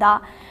matamda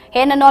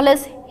hena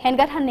knowledge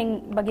hengar haning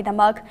bagi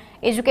damak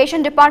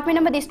education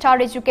department amadi star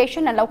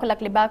education na local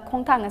liba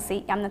khongthang asi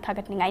yamna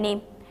thagat ningai ne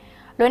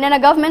loina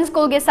na government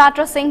school ge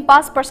satra sing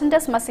pass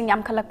percentage masing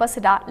yam khalak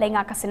pasida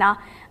lenga kasina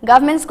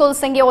government school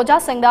singi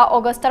oja singda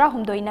august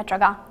 19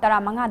 natraga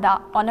 15 da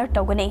honor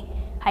tawgane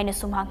haina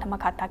sumhang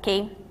thamakha take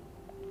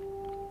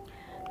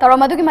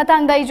Taramadu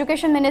matang da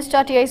education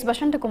minister T.S.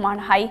 Bashant Kumar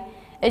hai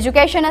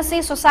education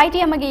asi society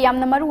amagi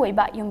yamna maru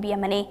oiba yumbi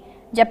amane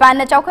Japan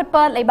na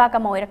chawkhatpa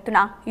leibaka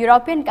moiraktuna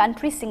European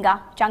countries singa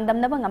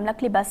changdamnaba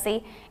ngamlakli base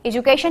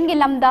education gi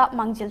lamda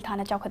mangjil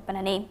thana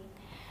chawkhatpanane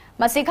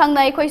masi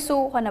khangna ekhoi su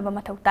honaba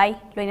mathau tai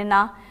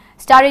loinana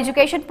star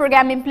education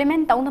program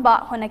implement taunaba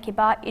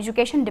honakiba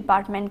education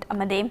department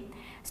amade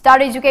star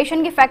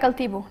education gi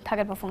faculty bu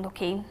thagatba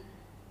phongdokhi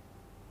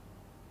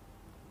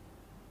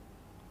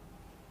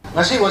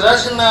Nasi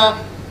wajahnya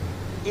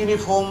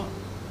uniform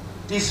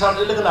T-shirt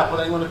itu lah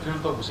kalau ingin film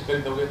tu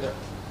sekali tu kita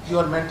you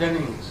are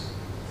maintaining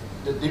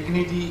the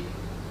dignity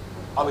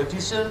of a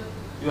teacher,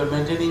 you are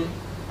maintaining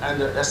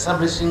and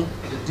establishing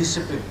the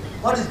discipline.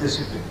 What is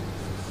discipline?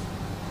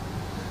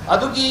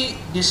 Aduki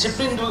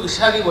discipline tu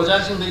isari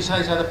wajahnya tu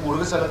isari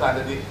pura salah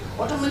kanda di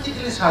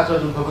automatically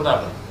satu tu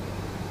berapa?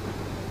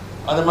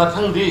 Ada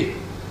matang di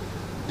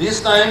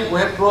this time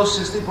we have crossed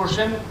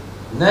 60%.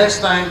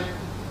 Next time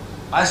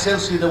I shall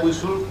see that we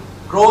should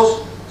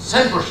cross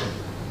 10%.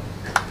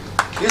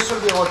 This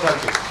should be our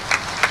target.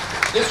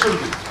 This should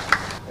be.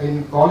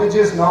 In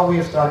colleges now we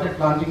have started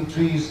planting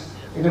trees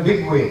in a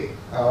big way.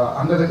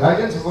 Under the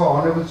guidance of our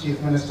Honorable Chief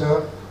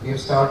Minister, we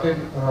have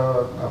started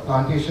a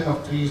plantation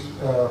of trees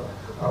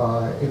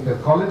in the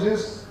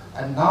colleges,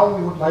 and now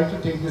we would like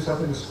to take this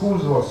up in the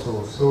schools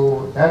also.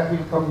 So that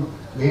will come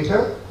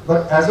later.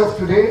 But as of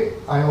today,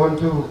 I want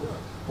to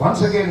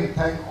once again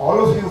thank all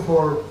of you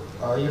for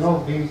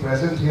being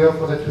present here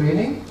for the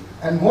training,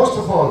 and most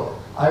of all,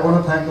 I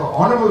want to thank the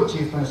Honorable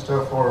Chief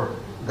Minister for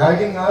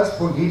guiding us,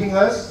 for leading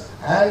us,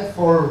 and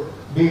for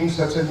being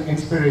such an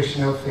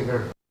inspirational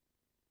figure.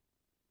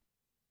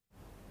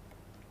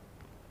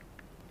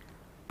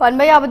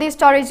 Panbayabadi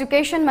Star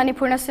Education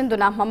Manipurna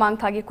Sinduna Mamang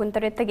Thagi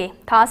Kuntarettage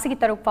Thasigi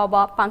Taruk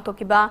Paba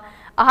Pangtokiba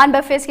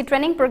Ahanba Face ki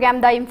training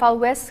program da Imphal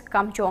West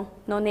Kamchong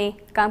None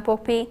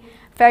Kangpokpi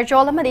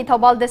Fairjol Amadi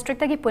Thobal District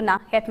Tagi Puna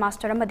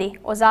Headmaster Amadi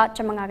Oza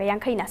Chamanga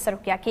Yankaina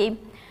Sarukyaki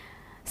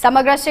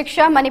Samagra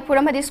Shiksha Manipur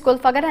Amadi School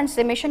Fagaran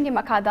Se Mission gi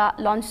Makada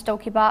launch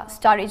Tokiba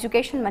Star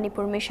Education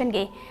Manipur Mission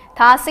ge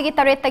Thasigi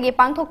Tarettage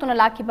Pangtokuna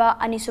Lakiba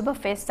Anisuba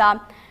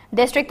Festa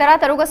District Tara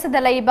Taruga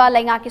Sidalaiba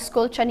Langaki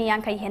School Chani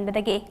Yankai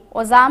Henbedage,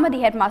 Ozama the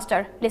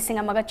headmaster, listing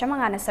a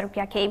Magachamangana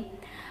Sarukyake.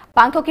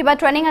 Pangtokiba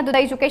training at the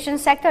education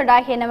sector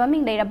da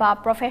Henamaming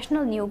Leraba,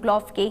 professional new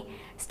glove ki,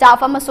 staff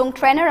Amasung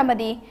trainer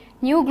Amadi,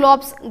 new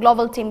globes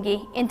global team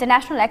gi,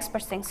 international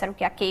experts sing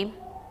Sarukyake.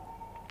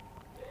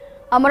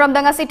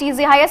 Amaramdanga City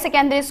Higher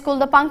Secondary School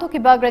the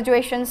Pangtokiba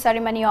graduation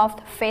ceremony of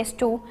Phase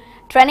 2,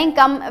 training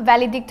cum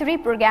valedictory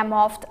program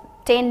of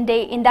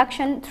 10-day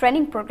induction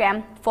training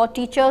program for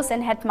teachers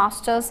and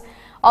headmasters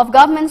of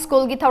government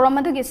school gi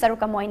Thauramadu gi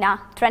Saruka Moina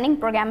training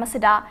program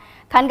asida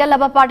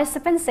Khangalaba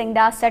participants sing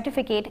da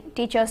certificate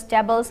teachers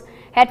tables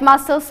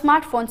headmasters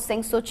smartphones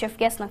sing so chief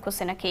guest na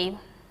kusinaki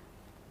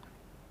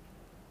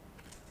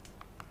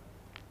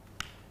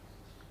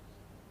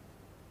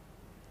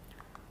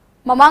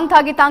Mamang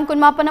Thagi Tangkun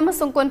Mapanama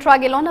Sungkun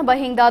Tragilona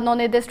Bahingda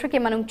None District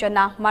Manung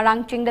Chana,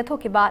 Marang Ching the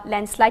Tokiba,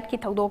 landslide ki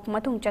Todok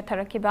Matung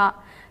Chatarakiba,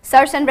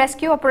 Search and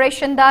Rescue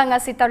Operation da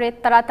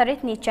Ngasitaret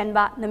Taratarit ni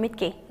Chanba,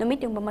 Numitke,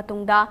 Numitung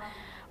Matungda,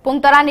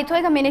 Pungtarani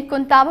Toiga Minute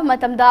Kuntaba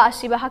Matamda,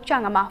 Asiba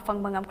Hakchangama,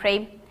 Fangbangam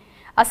Crave.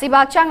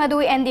 Asiba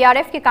Hakchangadu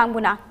NDRF ki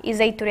Kambuna,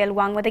 Izay Turel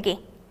Wang Wadagi,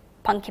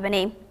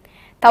 Punkibane.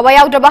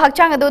 Tawayau Draba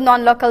Hakchangadu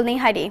non-local ni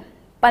Heidi,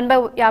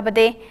 Panba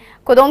Yabade.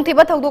 Kodong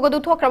tiba thogdogadu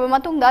thokraba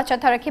matungda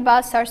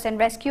chatharakiba search and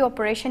rescue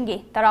operation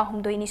gi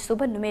tarahumdoini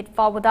suba numit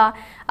fawda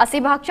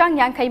asiba hakchang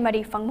yankai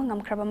mari fangma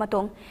ngamkraba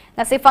matung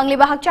ngasi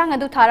fangliba hakchang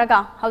adu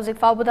tharaga hauzik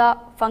fawda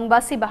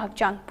fangba siba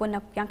hakchang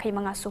punap yankai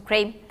manga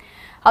sukre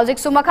hauzik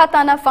sumakha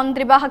tana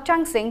fangdriba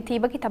hakchang sing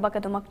thiba ki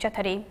thabakadumak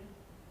chathari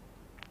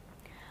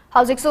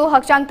hauzik su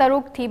hakchang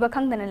taruk thiba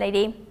khangdana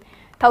leire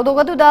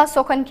thogdogadu da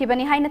sokhan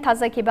kibani haina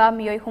thajakiba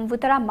miyoi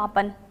humvutara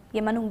mapan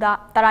yemanungda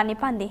tarani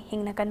pandi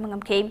hingna kan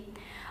mangamke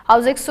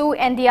Hauziksu,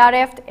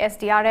 NDRF,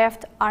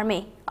 SDRF,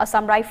 Army,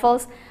 Assam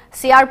Rifles,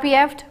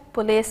 CRPF,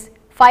 Police,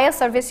 Fire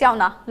Service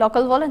Yauna,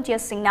 local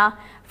volunteers singna,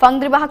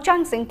 Fangdriba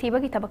Hakchang Singh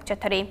Thiba ki tabak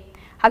chathare.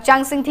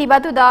 Hakchang Singh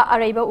Thiba tuda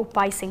Araiba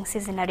Upai Singh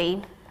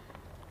Sizinare.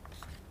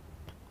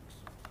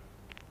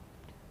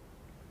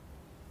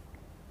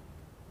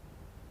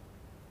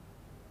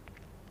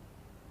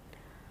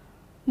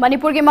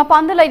 Manipur ki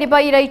mapanda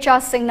laidiba Iraicha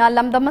Singna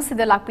Lamdama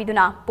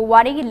Sidalakpiduna,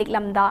 Puwari ki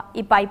Liklamda,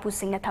 Ipai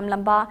Pusingna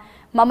Thamlamba,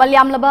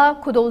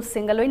 Mamalyamlaba Kudol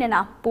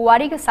Singaloinana,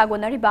 Puwari ka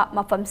Sagonariba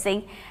Mafam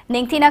Singh,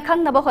 Ningtina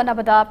Kang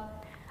Nabahonabada,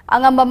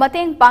 Angamba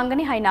Mateng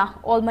Pangani Haina,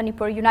 All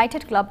Manipur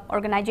United Club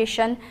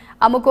Organization,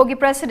 Amukogi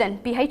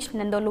President PH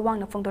Nando Luwang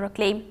na Fungdora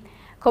Claim,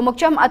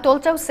 Komokcham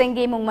Atolchaw Singh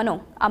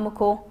Mungmano,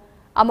 Amuko,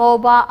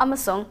 Amoba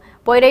Amasong,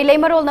 Poirei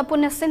Lemarol na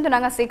Puna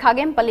Sindunanga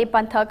Sikhagem Pali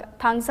Panthak,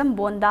 Tangzam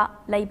Bonda,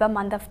 Laiba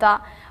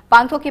Mandafta,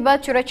 Pangtokiba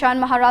Churachan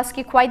Maharaj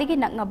ki Kwaidigi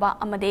Naknaba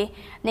Amade,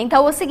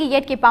 Ningtawasigi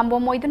Yet ki Pambo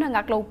Moiduna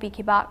Ngaklo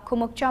Pikiba,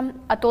 Kumukcham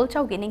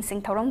Atolchaw Gining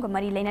Sing Tauram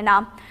Gamari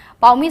Lenana,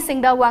 Paumi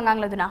Singda Wangang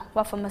Laduna,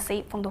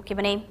 Wafamasi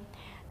Fungdokibane.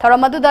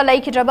 Taramadu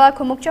Lai Kidraba,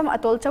 Kumukcham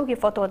Atolchaw ki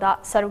photo da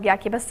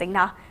Sarugyakiba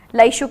Singna,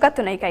 Laishuka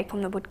Tunaikai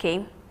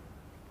Kumnabutke.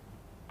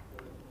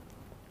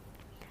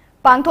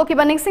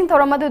 Pangtokiba Ningsing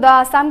Taramadu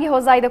Samgi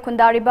Hozai the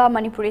Kundariba,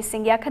 Manipuri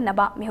Singya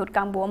Kanaba, Mihut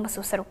Kambo Masu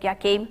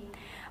Sarukyake.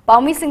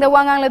 Paumi Singda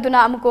Wangang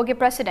Laduna Amukogi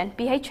President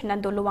PH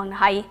Nando Luwang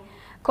Hai.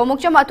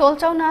 Komukcham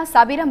Atolchaw na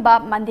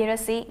Sabiramba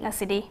Mandirasi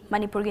Ngasidi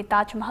Manipur ki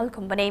Taj Mahal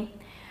Kumbane.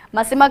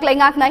 Masimak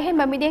Laingak na Hen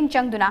Mamideng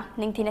Changduna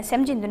Ningtina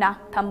Semjinduna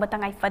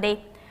Tambatangai Fade.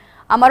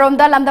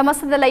 Amaromda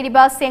Lamdamasada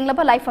Ladiba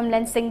Senglaba Lifeam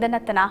Lensing the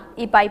Natana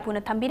Ipai Puna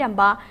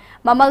Tambiramba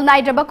Mamal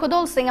Naidraba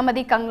Kudol Sing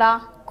Amadi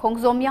Kangla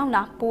Kongzom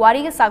Yauna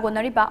Puwari ka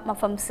Sagonariba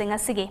Mafam Singa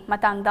Sige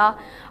Matangda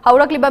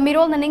Haurakliba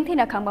Mirol na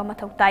Ningtina Kangba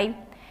Matautai.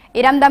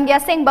 Iramdam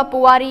Gyaseng ba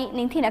Puwari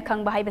Ningtina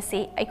Kangba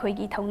Haibase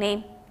Aikoigi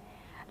Taune.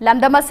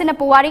 Lamdamasina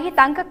Puwari ki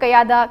Tangka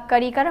Kayada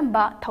Kari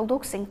Karamba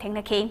Taudok Sing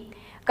Tengnake.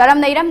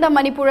 Karam na Iramda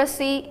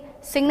Manipurasi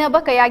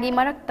Singnaba Kayagi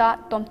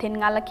Marakta Tomtin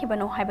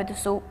Ngalakibano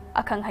Haibadusu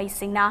Akang Hai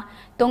Singna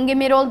Tongi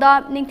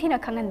Mirolda Ningtina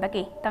Kangan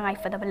Bagi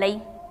Tangai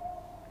Fadabalay.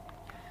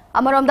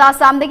 Amaromda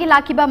Assamdagi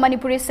Lakiba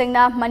Manipuri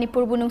Singna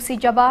Manipur Bunungsi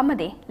Jaba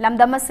Amade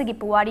Lamdamasigi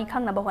Puwari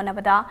Kangnaba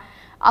Honabada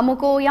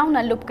Amuko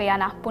Yauna Lup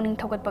Kayana Puning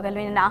Togat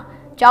Bagalwina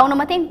Jauna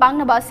Mating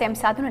Pangnaba Sem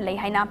Saduna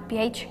Lehaina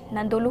PH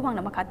Nandoluang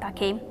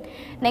Namakatake.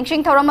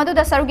 Nengshing Tauramadu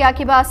da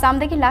Sarugyakiba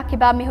Assamdagi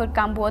Lakiba Mihut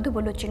Kambo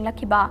Dubuluching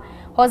Lakiba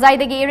Hozai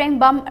the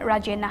LOUREMBAM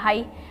Rajen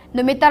Nahai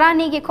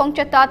Numitarani ki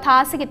Kongchata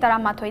Thasigi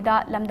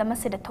Taramatoida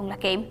Lamdamasida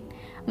Tunglake.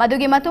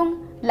 Madugi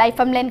Matung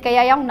Lifeam Len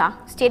Kaya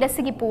Yauna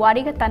Stadasigi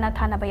Puwari ka Tana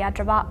Thana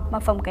Bayadraba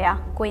Mafam Kaya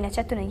Koina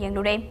Chatuna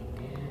Yenglure.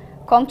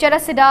 Kongchara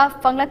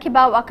Sida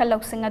Fanglakiba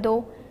Wakalok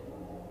Singado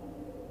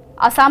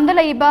Assam da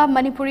laiba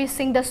Manipuri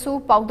sing da su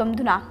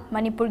paudamduna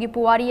Manipur gi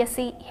puwari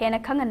asi hena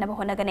khanganaba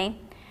honagane.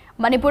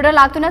 Manipur da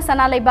laktuna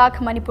sana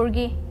laibak Manipur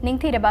gi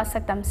ningthiraba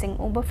saktam sing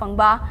uba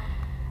fangba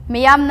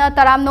miyamna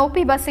taram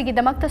nopi basigi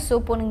damakta su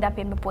puningda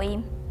pemba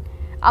poi.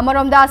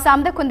 Amaromda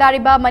Assam da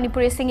kundariba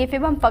Manipuri singi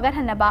fibam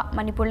fagarhanaba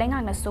Manipur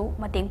lengang nasu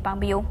mateng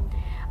pangbiyo.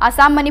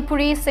 Assam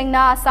Manipuri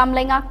singna Assam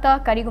lengakta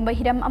karigumba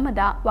hiram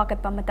amada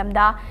wakatpa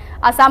matamda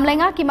Assam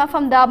lengak ki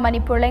mafamda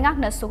Manipur lengak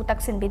nasu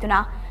taksin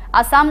biduna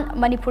Assam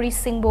Manipuri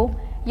singbu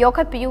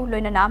yokhat piyu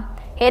loinana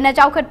hena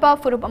chawkhat pa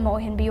furup ama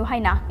ohen biyu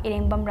haina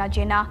irengbam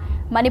rajena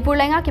Manipur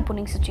lengak ki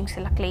puning suching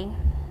silakle.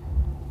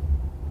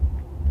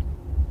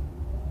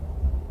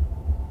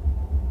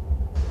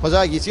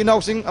 Hoza gi sinau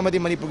sing amadi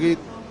Manipur gi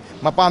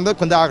mapanda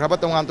khunda khaba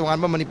tongan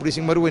tongan ba Manipuri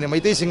sing maruwe ne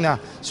maitei singna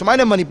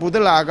sumaina Manipur da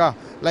laga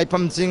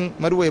laifam sing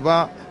maruwe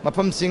ba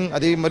mafam sing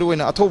adi maruwe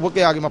na athoba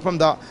kaya gi mafam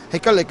da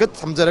hekal lekat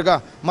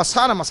samjaraga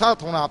masana masana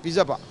thona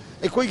pijaba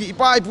ekoi gi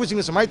ipa ipu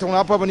sing samai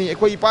thona pabani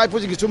ekoi ipa ipu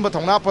gi chumba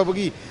thona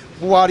pabagi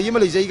puwari ma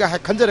leijai ga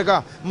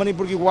khanjaraga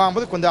Manipur gi wang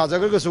ba khunda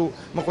jagar ga su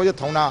makoi da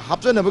thona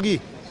hapjana bagi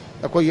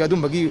ekoi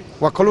adum bagi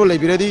wakhalo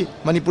leibiradi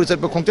Manipur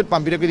chatpa khongtet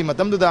pambiragadi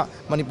matam da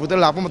Manipur da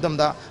lapa matam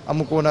da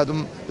amukona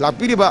adum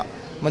lapiriba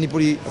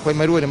Manipuri akoi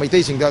maru ne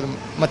maitai singda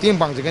mateng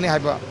pangjagani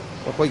haiba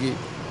akoi gi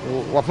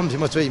wafam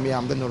sima choi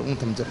miyam da nor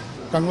thamjar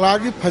kangla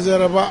gi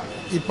phajaraba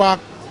ipak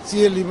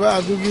cheliba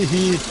adugi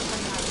hi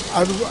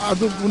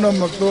adu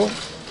punamakto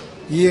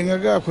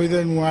yengaga akoi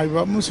da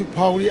nuaiba musu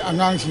phawri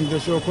angang singda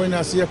so akoi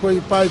na si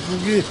akoi pai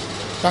pugi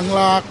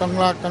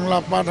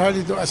kangla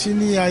pathari to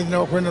asini ai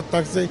na akoi na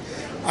taksai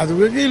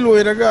adugi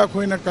loiraga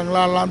akoi na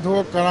kangla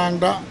lantho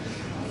karangda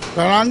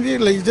Karangi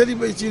leijari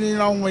ba ichini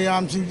naung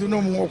mayam sing duno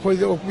mo khoi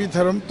da okpi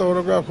tharam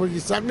toraga khoi gi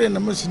sakle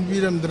nam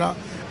sinbiram dra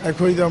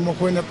khoi da mo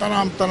khoi na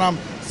tanam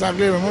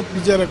sakle mo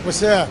pijarak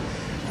pasa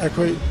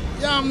khoi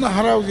yamna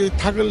harau gi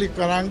thagali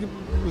karangi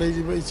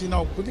leiji ba ichini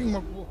naung puding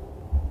mak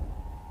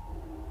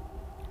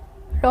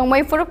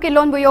Rongmai furup ki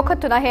lon bu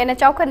yokhatuna hena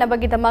chawkhat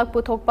nabagi damak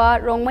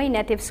puthokpa Rongmai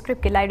native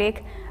script ki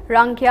lyric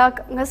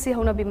rangkyak ngasi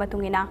hona bi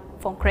matungina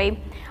Fongkre.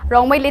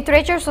 Rongmai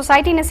Literature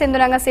Society ne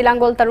senduna ngasi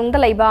Langol Tarungda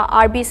laiba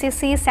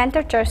RBCC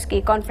Center Church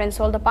ki conference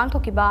hall da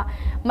pangthokiba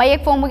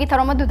mayek fongmugi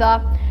tharomaduda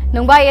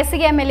nungba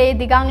SG MLA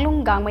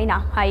Diganglung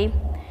Gangmaina hai.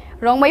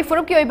 Rongmai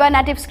furup ki oiba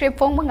native script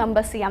fongma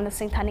ngambasi yamna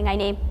singthaningai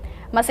ne.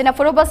 Masina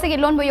furup basi ki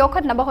lon bu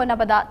yokhat naba hona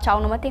bada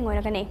chawna mating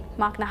oiragane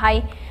makna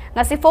hai.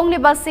 Ngasi fongni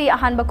basi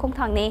ahan ba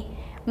khongthang ne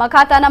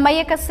Makata na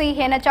mayekasi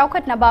hena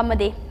chawkhat naba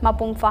made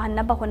mapung fahan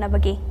naba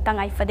honabagi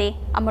tangai fade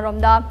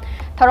amaromda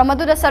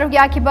tharamadu da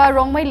sarugya kiba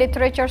Rongmai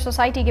Literature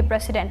Society ki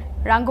president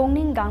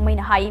Rangongning Gangmai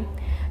na hai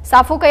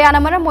safu kaya na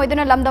mara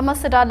moiduna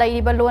lamdamasada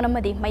laiba lona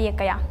made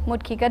mayekaya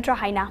mutki gadra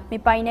haina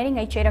mipai nari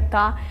ngai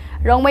cherakta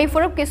Rongmai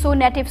furup ki su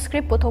native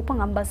script puthokpa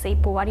ngamba se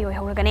puwari oi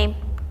horagane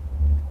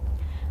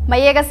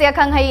mayekasi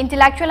akhang hai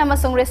intellectual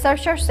amasung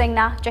researcher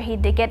singna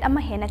chahi decade ama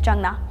hena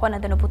changna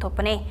honadanu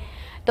puthokpane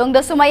Tong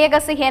da sumaya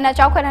kasi hena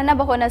chawkhat hana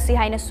bahona si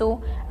haina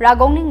su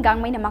Ragongning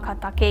Gangmai na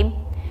makata ke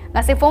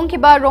ngasi fong ki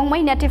ba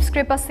Rongmai native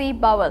script asi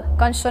vowel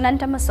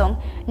consonant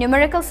amasung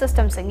numerical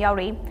system sing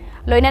yauri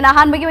loina na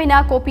han bagi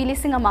waina copy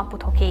lising ama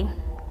puthoke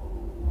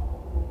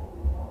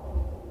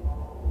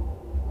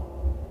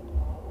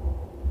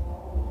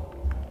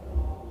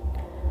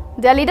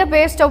Delhi da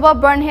based over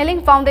Burn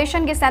Healing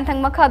Foundation ke santhang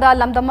makhada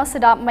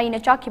lamdamasida maina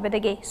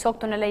chakibadage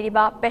soktuna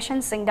leriba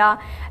patient singda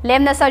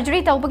lemna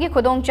surgery tawbagi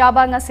khudong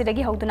chaba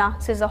ngasidagi hoduna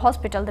Siza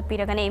Hospital da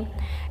piragane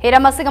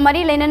heramasiga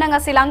mari lenana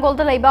ngasilangol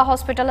da leiba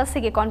hospital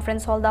asige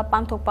conference hall da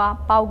pangthokpa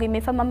paugi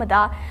mifam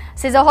amada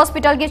Siza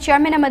Hospital ge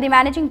chairman amadi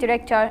managing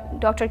director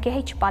Dr.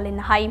 KH Palin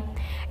hai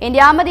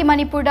India amadi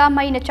Manipur da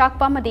maina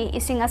chakpa amadi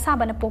ising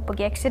asabana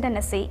pokpagi accident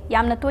ase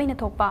yamna toina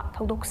thokpa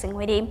thodok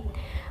singweri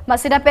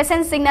Masida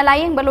patient singna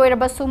laying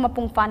baloirabasu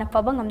mapung fana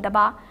fabangam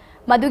daba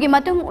madugi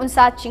matung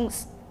unsa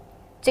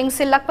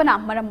chingsilakpana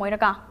maram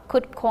moiraga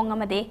khut khong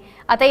amade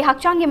atai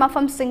hakchangi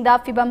mafam singda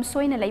fibam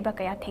soina leiba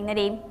kaya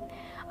thengnare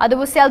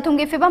adubu sel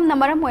thungi fibam na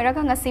maram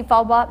moiraga ngasi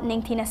fawba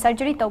ningthina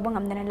surgery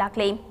tawbangam dana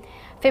lakle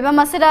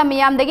fibam asida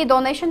miyamdagi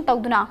donation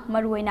tawduna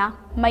maruina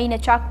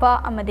maina chakpa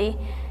amade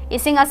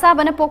Ising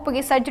asabana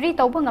pokpagi surgery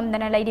tawbangam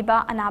dana laidiba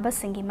anaba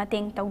singi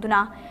mateng tawduna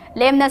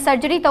lemna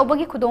surgery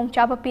tawbagi khudong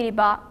chaba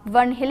piriba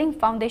Burn Healing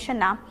Foundation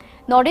na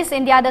Northeast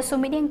India da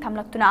sumining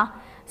thamlaktuna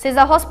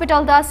Siza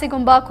Hospital da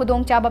sigumba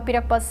khudong chaba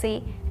pirakpasi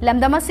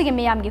lamdamasigi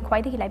miyamgi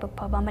khwaidagi laibak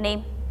phaba mane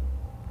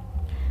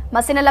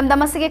Masina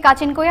lamdamasigi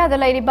kachin koya da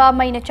lairiba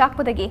maina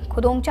chakpadagi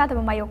khudong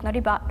chadaba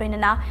mayoknariba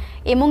loinana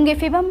imungi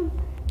fibam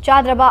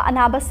Chadraba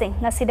anaba sing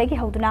ngasidagi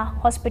hoduna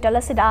hospital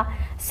asida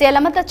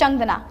selamata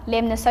changdana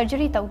lemna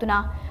surgery tawduna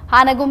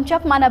hana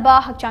gumchap manaba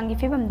hakchangi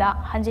fibamda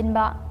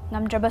hanjinba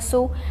ngamdrabasu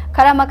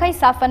karamakai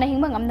safana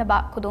hingba ngamnaba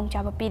khudong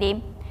chaba pire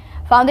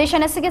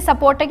foundation asige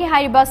support gi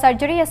haiba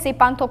surgery ase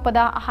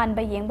pangthokpada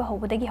ahanba yengba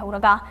hobudagi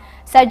horaga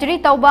surgery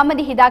tawba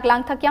madi hidak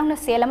langthak yangna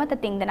selamata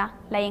tingdana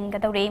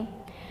layengga dawre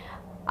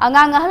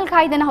Angang ahal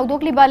khaidana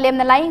hodokliba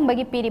lemna laying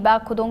bagi piriba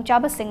khudong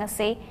chaba sing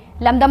ase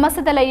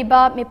lamdamasada laiba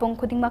mipung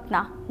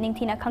khudingmakna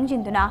ningthina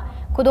khangjinduna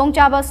khudong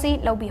chaba si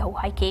lobi ho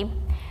haike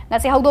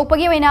ngasi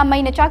hawdokpagi oina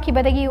maina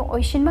chakibadagi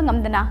oishinba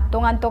ngamdana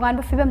tongan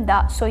ba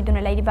fibamda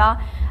soiduna lairiba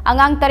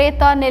angang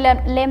tareta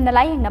lemna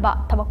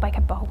layingnaba thabak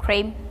paikhatpa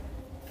hokre.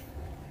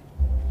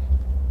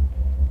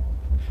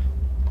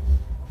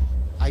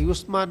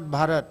 Ayushman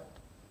Bharat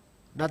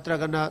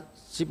natragana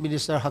Chief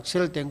Minister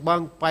Haksel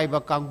Tengbang paiba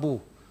kangbu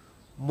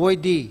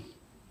moidi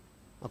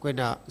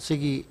akoina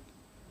sigi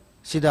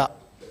sida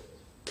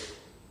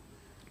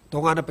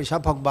tongana paisa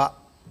phangba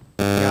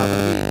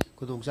yabagi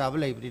kudong chaba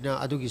leibnina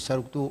adugi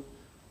saruktu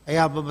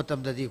ayamba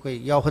matamdadi koi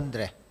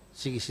yauhandre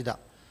sigi sida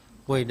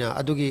moina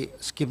adugi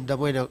scheme da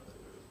moina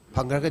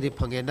phangragadi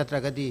phange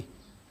natragadi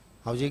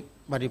hojik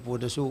Manipur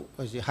da su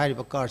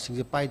hairiba card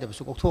singje paida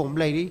su kokthom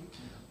leiri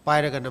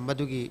pairaga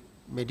namadugi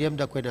medium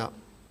da koina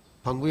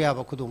phangbu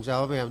yaba kudong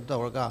chaba mayam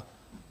tawraga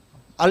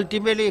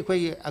ultimately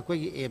koi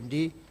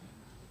MD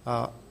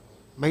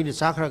maina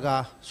chakhraga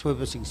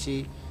soiba singsi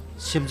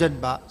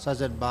simjanba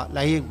sajanba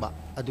layengba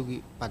adugi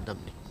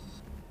pandamni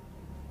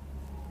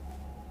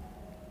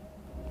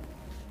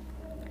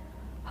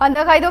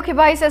handa kaido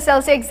khiba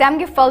SSLC exam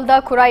gi falda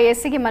kurai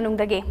esi gi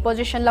manungdagi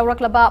position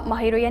lawraklaba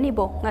mahiroyani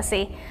bo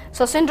ngase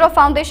Sosindro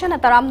Foundation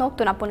ataram nok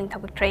tuna puning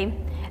thabutre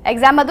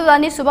exam adu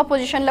ani suba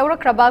position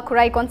lawrakraba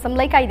kurai konsam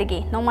laikai dagi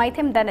nomai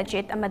them dana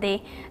jet amade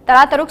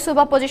tara taruk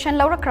suba position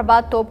lawrakraba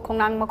top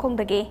khongang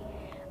makhongdagi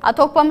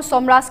athokpam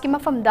somras ki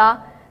mafamda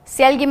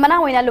sel gi mana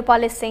hoina lupa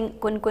lising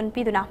kun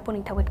piduna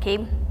puning thawatke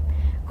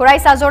kurai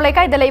sajor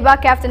laikai dalaiba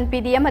captain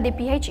PDM adi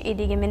PHED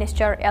gi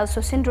minister L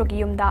Sosindro gi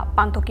yumda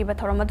pangthoki ba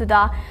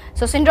thoramaduda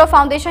Sosindro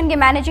Foundation gi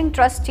managing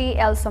trustee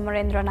L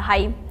Somarendra na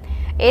hai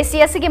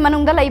ACS gi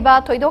manungda laiba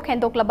thoidok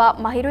hendoklaba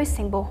mahiroi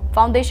singbo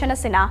foundation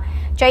asina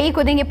chai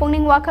kudingi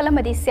pungning wakhala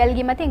madi sel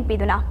gi mateng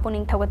piduna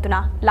puning thawatuna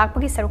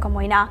lakpagi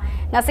sarukamoina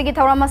nasigi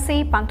thoramasi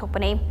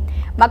pangthokpane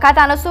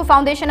makata nasu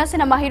foundation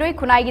asina mahiroi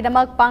kunai gi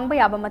damak pangba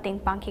yaba mateng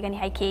pangkhigani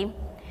haiki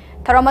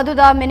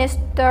Thoramaduda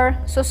Minister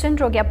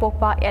Sosindro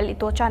Gyapokpa El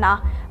Itochana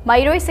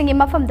Mairoi Singi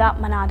Mafamda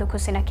Manadu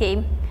Kusinaki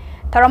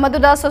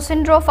Thoramaduda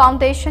Sosindro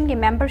Foundation gi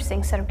member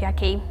sing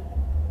Sarukyaki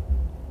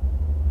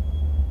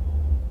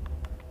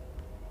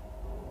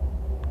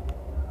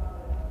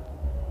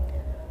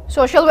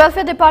Social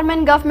Welfare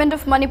Department Government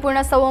of Manipur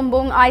na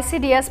Sawambung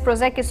ICDS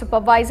project ki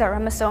supervisor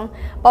amasung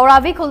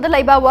Pauravi khulda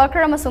laiba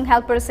worker amasung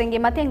helper singi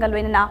matenga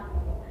loinana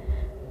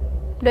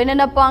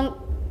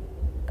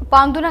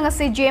pangduna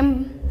ngasi gym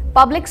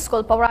Public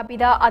School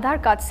Paurabida Aadhaar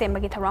Card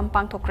Sembagi Tharam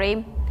Pangthokre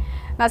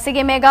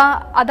Ngasige Mega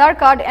Aadhaar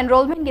Card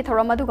Enrollment gi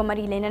Tharam aduga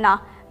mari lenana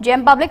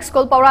GM Public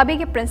School Paurabi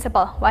gi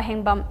Principal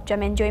Wahengbam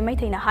Jamenjoy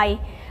Maithaina hai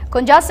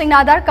Kunja Singna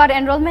Aadhaar Card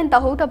Enrollment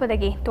tahuta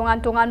badagi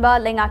tongan ba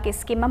lenga ki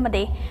scheme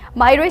amade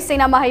Mairoi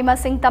Singna Mahima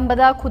Sing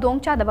tambada khudong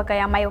cha daba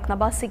kaya mayokna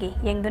ba sigi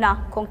yengduna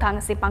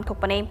khongthang si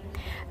pangthokpane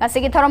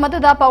Ngasige Tharam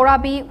aduda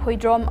Paurabi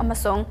Huidrom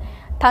amasong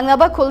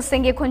thangaba khul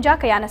singi khunja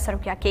kaya na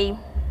sarukyaki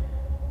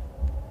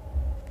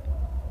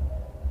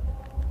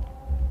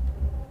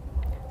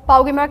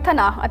Paugi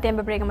Marthana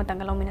atemba break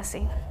matangalo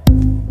minasi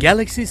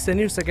Galaxy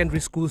Senior Secondary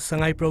School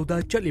Sangai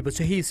Proda chaliba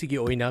chahi sigi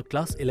oina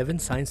class 11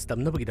 science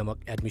tamnabagidamak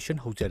admission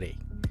hojare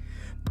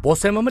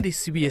Bosem amadi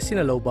CBSE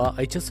na loba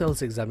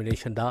HSL's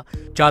examination da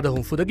chada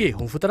humfudagi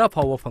humfutara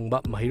phawa phangba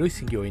mahiroi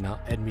singi oina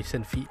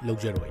admission fee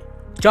logjaroi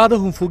Chada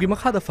humfugi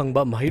makhada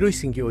phangba mahiroi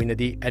singi oina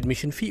di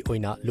admission fee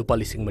oina lupa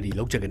lising mari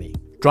logjagani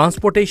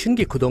Transportation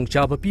gi khudong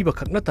chaba piba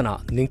khaknatana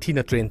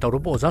ningthina train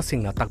tawrobo oja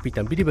singna takpi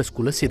tambiriba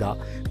school asida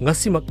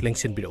ngasimak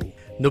lengsin biro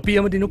Nupi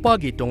amadi nupa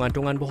gi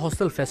tongan bo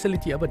hostel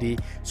facility abadi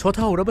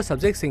sotha horaba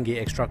subject singi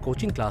extra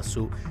coaching class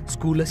su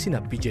school asina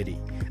pijeri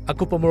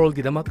akupa moral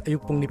gi damak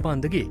ayuk pung nipan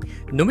dagi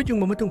numit yung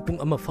mamatung pung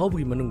ama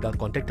fawgi manungda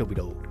contact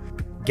obiro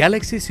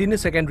Galaxy Senior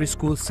Secondary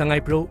School Sangai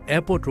Pro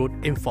Airport Road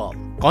Imphal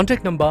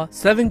contact number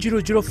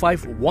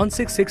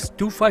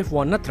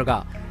 7005166251 natraga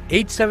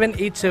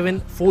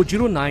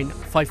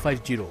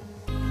 8787409550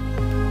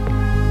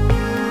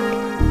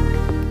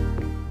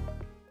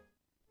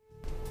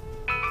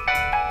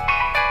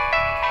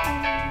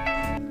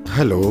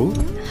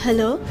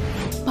 Hello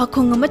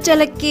Pakhong ama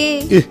chalake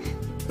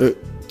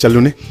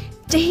Chalune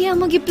Chahi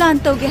amagi plan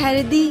toge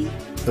haradi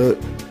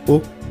O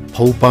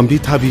phau pambi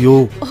thabiyo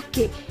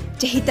Okay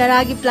Chahi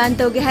taragi plan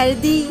toge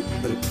haradi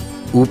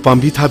U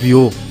pambi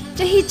thabiyo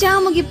Chahi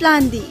chamagi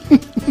plan di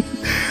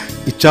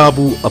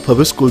Ichabu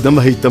afaba school da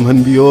mahai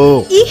tamhanbiyo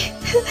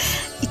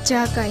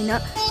Icha kaina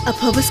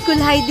afaba school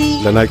haidi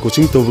Lanai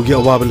coaching tobugi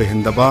awaba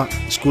lehendaba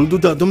school du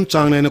da dum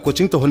changne na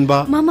coaching tohanba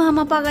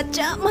Mama paga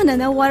chamana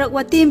na warak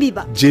watembi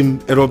ba Gym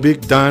aerobic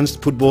dance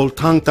football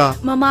thangta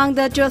Mamang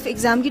da 12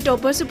 exam gi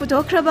topper su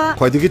putokhraba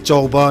khwaidigi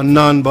chawba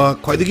nanba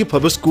khwaidigi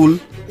phaba school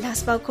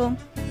Last Balcom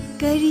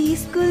Kari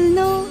school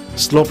no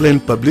Slopeland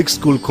Public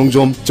School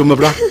Khongjom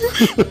chumabra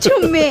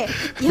Chumme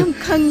yam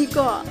khangi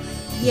ko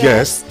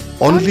Yes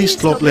only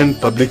Slopeland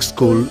Public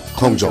School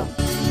Khongjom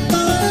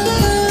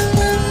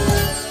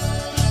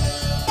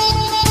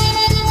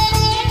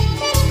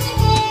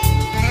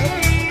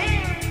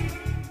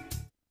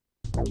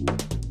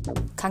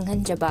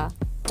Khanghanjaba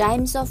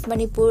Times of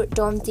Manipur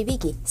TOMTV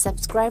ki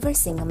subscriber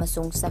sing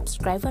amasung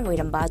subscriber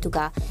oiramba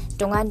aduga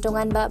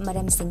tongan ba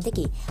maram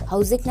singdagi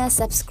hauzikna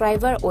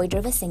subscriber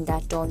oidraba singda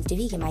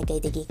TOMTV ki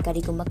maikaidagi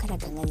karigumma khara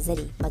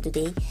khanganjari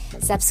madude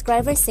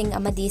subscriber sing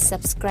amadi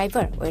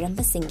subscriber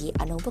oiramba singi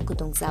anoba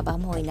kutung zaba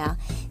moina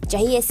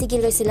jahi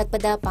asigi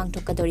loisilakpada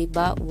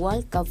pangthokadoriba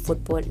World Cup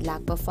football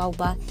lakpa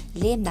fauba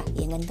lemna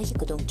yenganba ki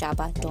kutung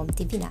chaba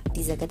TOMTV na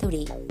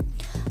pizagadori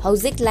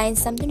Hauzik line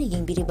samduna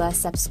yingbiriba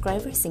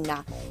subscriber singna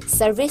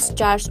service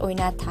charge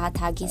oina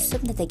tha gi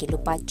subna tagi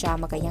lupa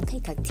chama ka yankai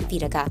kak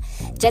thipiraga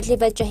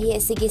jatliba chahi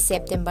asigi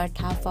September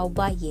tha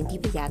fauba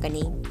yengbiba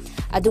yagani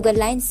aduga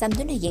line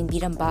samduna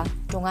yengbiramba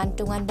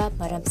tongan ba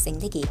maram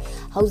singdagi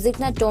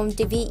hauzikna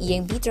TOMTV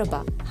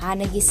yengbidraba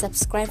hanagi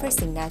subscriber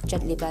singna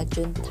jatliba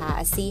June tha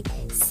asi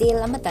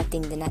sale amata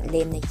tingdana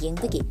lemna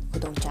yengbagi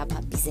kudong chaba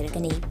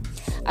biziragani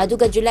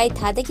aduga July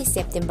tha dagi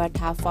September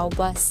tha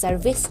fauba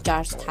service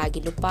charge tha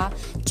gi lupa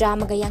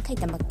chamaga yankai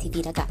tamak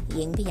thibiraga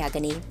yengbi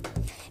yagani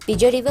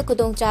Pijariba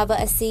kudong chaba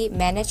asi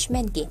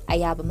management ki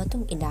ayaba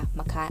matung ina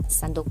makha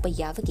sandokpa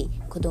yavagi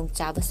kudong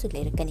chaba su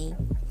lerakani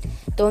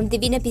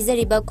TOMTV na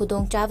pijariba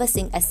kudong chaba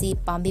sing asi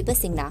pambiba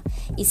singna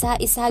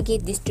isa gi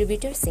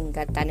distributor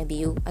singa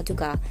tanabiyu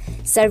aduga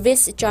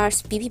service charge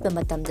pibiba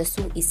matamda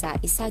su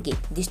isa gi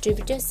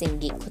distributor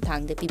singi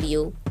khuthangda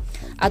pibiyu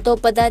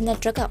atopada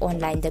natraka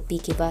online da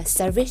pikiba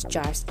service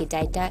charge ki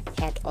data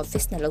head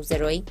office na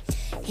lawzaroi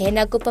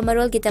hena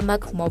kupamarol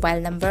gitamak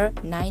mobile number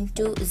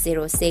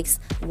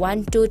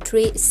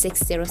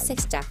 9206123606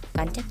 ta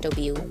contact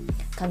obiu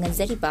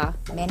khanganjariba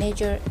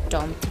manager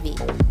TOMTV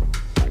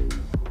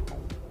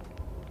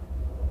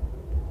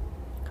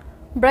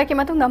Break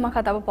matung na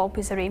makataba pau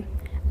pisari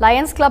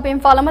Lions Club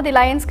Imphal amadi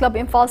Lions Club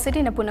Imphal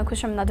City na puna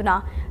khusham naduna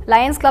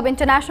Lions Club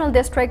International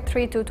District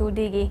 322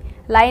 digi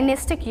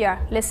Lionistic year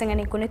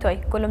lisingani kunitoi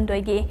kolumdoi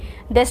gi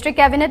District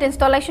Cabinet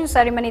Installation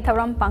Ceremony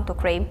tharam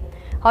pangtokre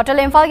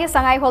Hotel Imphal ge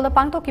sangai hol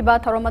pangtokiba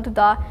tharam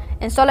aduda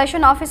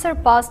Installation Officer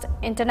Past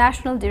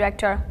International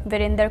Director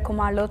Virender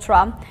Kumar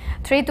Lotra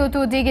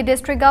 322 digi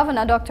District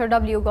Governor Dr.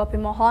 W.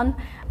 Gopi Mohan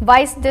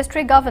Vice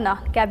District Governor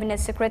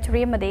Cabinet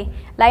Secretary amadi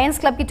Lions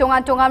Club ki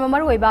tongan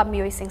mamaroi ba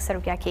mioi sing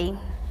sarukya ki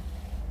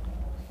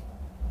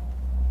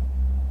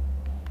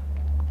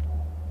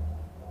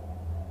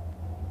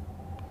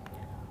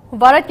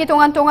Bharat ki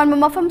tongan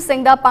mafam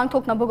singda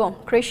pangthok nabugom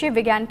Krishi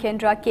Vigyan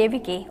Kendra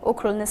KVK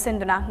ukrul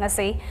nasinduna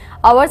ngasi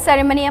award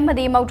ceremony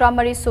amadi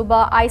Maudramari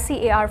Suba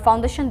ICAR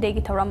Foundation Day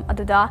ki thoram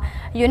aduda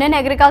Union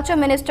Agriculture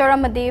Minister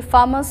amadi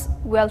Farmers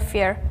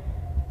Welfare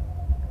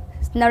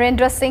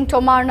Narendra Singh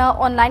Tomar na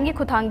online ki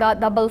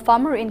khuthangda double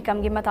farmer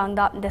income ki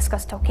matangda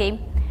discuss thoke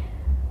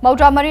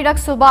Maudramari rak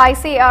Suba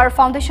ICAR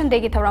Foundation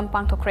Day ki thoram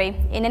pangthokre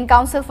Indian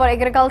Council for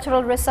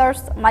Agricultural Research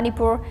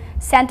Manipur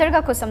Center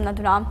ka kusam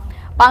naduna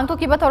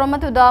Pangtokiba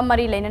thoramatuda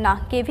mari lenana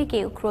KVK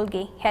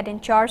ukrulgi head in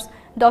charge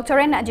Dr.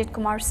 N Ajit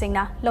Kumar Singh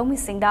na Lomi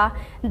Singda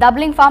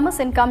doubling farmers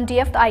income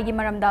DFI gi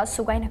maramda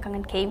sugaina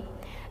kangan ke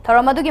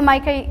thoramatugi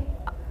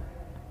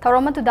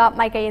thoramatuda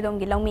maikai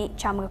edongi lomi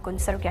chamaga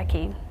kun sarukya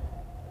ke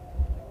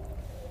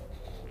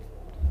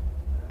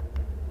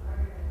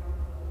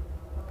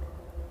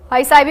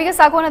ISIB ke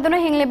sakona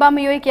duna hingliba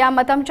miyoi kya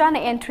matam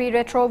chana entry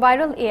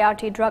retroviral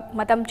ART drug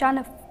matam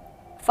chana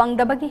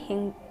fangdabagi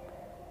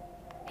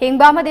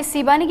Hingbama de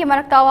Sibani ki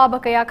maraktawa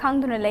bakaya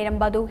khangduna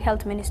leirambadu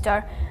Health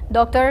Minister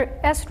Dr.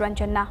 S.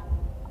 Ranjanna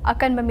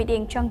akan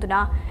bamiting changduna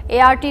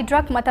ART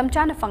drug matam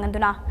chana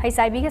fanganduna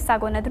haisaibi ke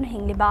sagonaduna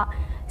hingliba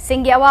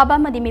singyawa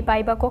madimi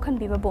paiba kokhan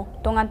bibabu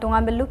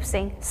tongan belup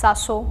sing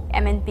saso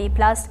MNP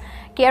plus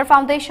Care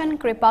Foundation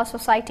Kripa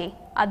Society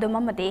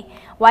aduma made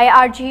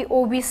YRG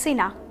OBC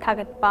na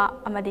thagatpa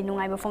amadi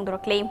nungaiba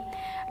fongdorakle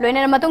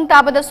loina matung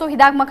tabada so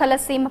hidak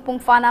makhalasi mapung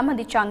fana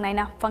madi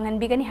changnaina fangan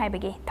bigani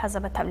haibage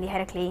thazaba thamli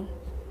harakle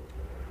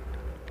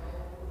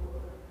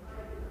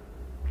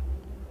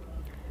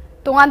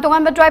Tongan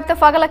ba drive ta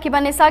fagala ki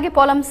banisa gi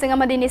polam sing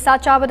amadi nisa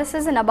chabada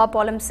seasonaba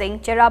polam sing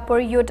Cherapur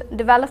Youth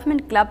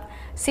Development Club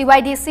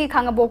CYDC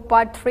Khangabok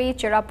Part 3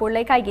 Cherapur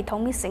Laikai gi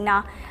thongmi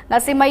singna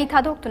ngasi mai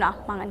thadoktuna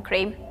mangan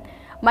krem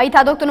mai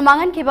thadoktuna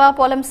mangan kiba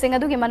polam sing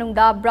adu gi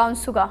manungda brown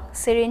sugar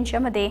syringe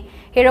amade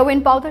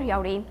heroin powder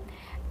yauri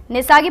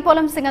Nisagi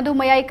polam singadu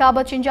mayai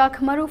kaba chinjak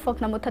maru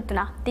fakna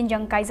muthatuna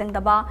tinjang kaijang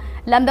daba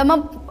lamdama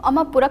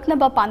ama purakna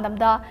ba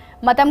pandamda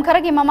matam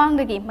kharagi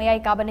mamangdagi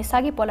mayai kaba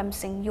nisagi polam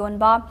sing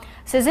yonba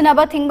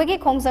seasonaba thingbagi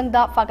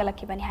khongjangda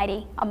fagalaki bani hairi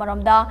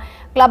amaromda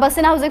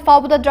clubasina hujik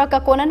fawbuda drug ka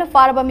konana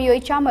faraba miyoi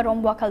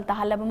chamarom wakal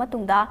tahalaba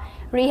matungda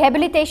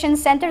rehabilitation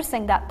center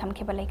singda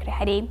thamkiba lekre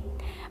hairi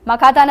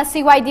Makatana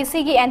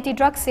CYDC ki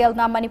anti-drug cell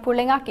na Manipur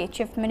lenga ke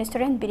Chief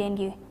Minister and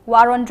Birengi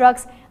war on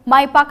drugs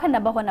mai pakhan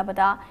nabahona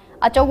bada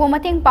achogo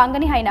mating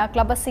pangani haina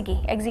club asigi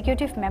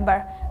executive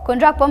member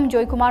Kundrakpam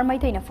Joy Kumar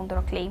Maitai na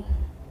fongdorakle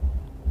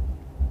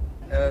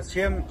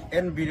CM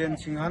N Biren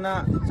Singhana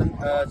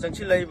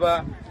changchi laiba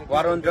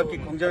war on drug ki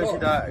khongjang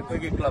sida ekoi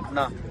ki club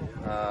na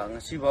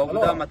ngasi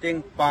bawda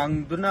mating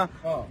pangduna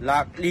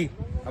lakli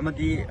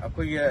amadi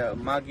akoi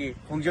magi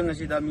khongjang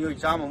asida mioi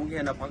chama mu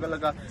hena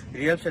phangalaka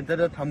rehab center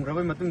da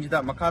thamgrabai matung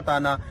jida makha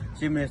tana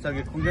chief minister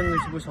gi khongjang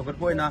sibu sokat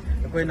poina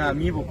akoina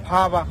mi bu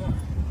phaba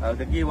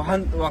dagi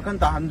wakan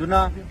ta handuna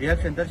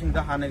rehab center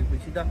singda hana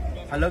gi sida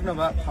halakna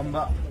ba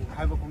thamba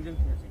haiba khongjang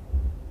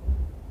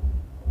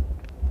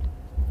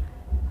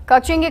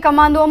Kaching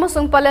Commando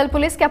amasung Palel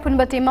Police Captain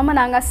Batim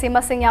Mamananga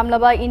Sima Singh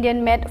Yamlaba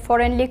Indian Med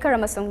Foreign Liquor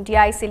amasung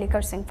DIC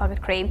Liquor Singh Fagat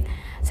Crane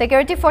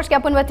Security Force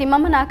Captain Batim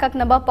Mamana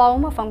Kaknaba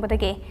Pauma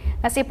Fangbadage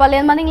Nasi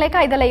Palel Maning Leka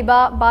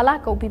Idalaiba Bala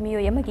Kobi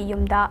Miyo Yamagi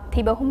Yumda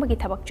Thiba Humbagi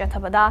Tabak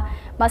Chatabada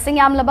Masing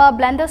Yamlaba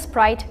Blender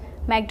Sprite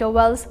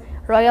McDowell's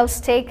Royal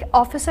Steak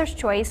Officer's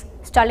Choice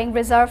Starling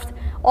Reserved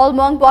All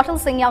Monk Bottle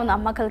Singh Yamna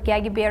Makal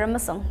Kyagi Beer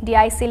amasung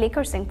DIC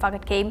Liquor Singh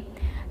Fagat Came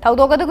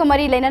Taudoga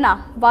Mari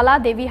Lenana, Vala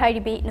Devi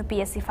Haribi, no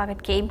PSC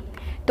Fagat came.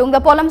 Tung the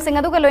Polam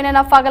Singaduga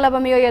Loina Fagalaba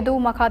Mioyadu,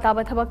 Makata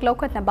Batabak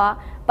Lokat Naba,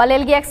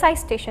 Palelgi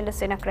Excise Station the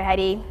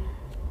Senakrehari.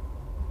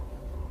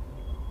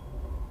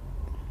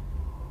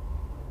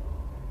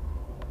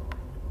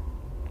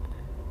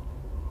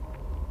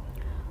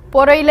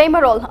 Poroi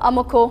Lamarol,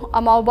 Amoko,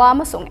 Amauba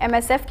Amasung,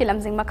 MSF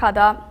Kilamzing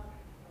Makada.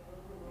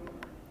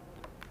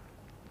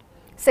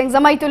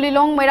 Sengzamai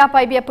tulilong Mera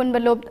Paibi Apun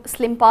Balub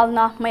Slim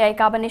Palna Mayai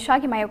Kabanisha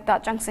ki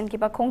Mayukta Junction ki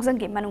Bakongzang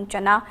ki Manung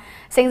Chana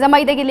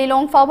Sengzamai de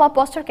Lilong Fawa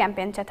Poster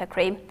Campaign Chata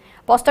Crave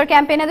Poster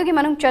Campaign adu ki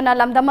Manung Chana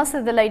Lamdama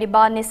Sidalai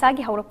Ba Nisa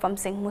ki Hauruk Fam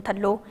Sing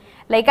Mutadlo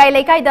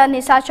Laikai da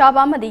Nisa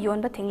Chaba Madi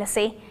Yon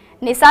Batinglase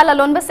Nisa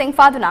Lalon Ba Sing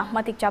Faduna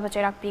Matik Chaba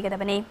Cherak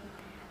Pigadabane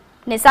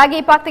Nisa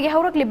ki Pakta ki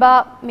Hauruk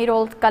Liba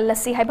Mirol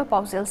Kalasi Haiba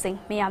Pauzil Sing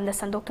Miyam the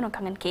Sandokuna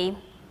Kangan Ki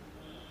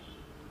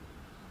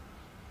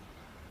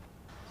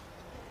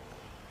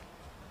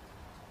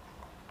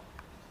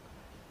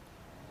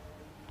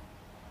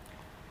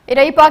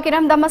Irai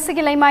Pakiram Damasiki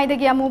Laimai the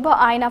Giamuba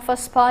Aina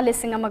Faspa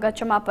Lissing Amaga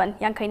Chamapan,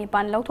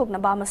 Yankainipan Lautok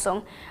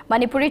Nabamasong,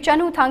 Manipuri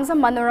Chanu Tangza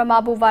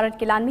Manoramabu Varat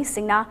Kilanmi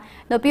Singna,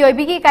 no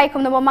Pioibigi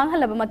Kaikum Namang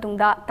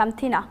Halabamatunda,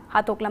 Tamtina,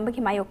 Hatok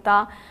Lambaki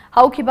Mayokta,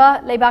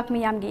 Haukiba, Laibak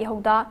Miyamgi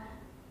Hoda,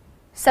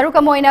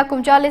 Saruka Moina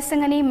Kumja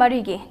Lissingani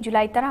Marigi,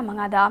 July Tara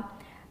Mangada,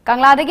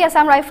 Kangladagi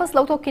Assam Rifles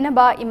Lautok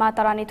Kinaba,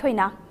 Imatarani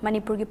Toina,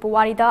 Manipurgi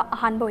Puwarida,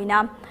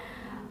 Hanboina,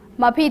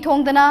 Mapi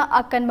Tongdana,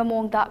 Akan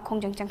Bamongda,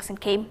 Kongjang Junction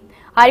came.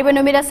 Ariba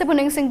numira se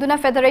puning singduna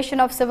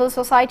Federation of Civil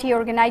Society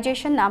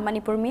Organization na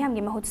Manipur mi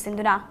hamgi mahut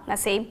sinduna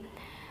ngase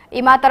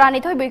ima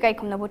tarani thoi bui kai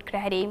khumna but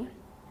krahari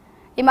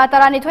ima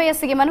tarani thoi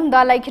asigi manung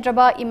da lai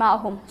khitraba ima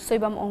ahum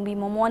soibam ongbi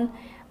momon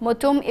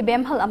motum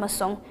ibemhal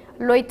amasong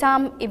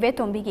loitam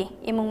ivetombi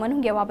imung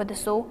manung ge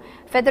wabadaso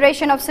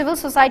Federation of Civil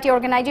Society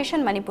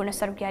Organization Manipur na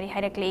sarukyari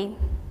hairakli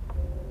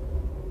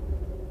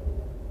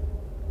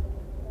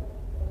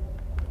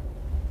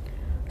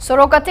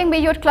Sorokating Be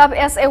Youth Club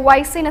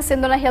SAYC na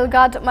Sindona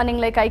Hillgard Maning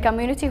Lekai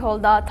Community Hall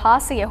da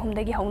Thasi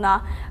Humdagi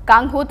Hona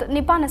Kanghut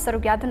Nipana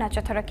Sarugyaduna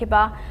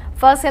Chatarakiba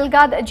First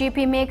Hillgard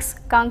GP Mix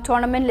Kang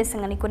Tournament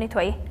Lisingani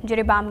Kunitoi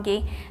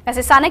Jiribamgi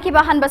Nasi Sanaki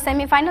Bahan ba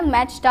semi-final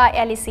match da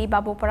LEC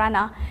Babu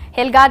Parana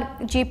Hillgard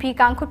GP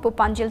Kanghut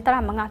Pupanjil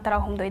Tara Manga Tara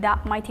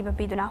Humdoida Mighty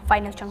Bapiduna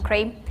Final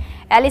Chankray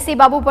LEC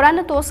Babu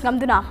Parana Tos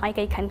Gamduna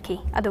Maikai Khanki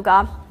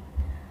Aduga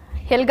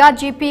Hillgard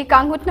GP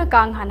Kanghut na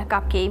Kang Hana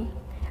Kapki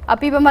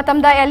Apiba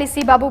Matamda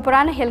LEC Babu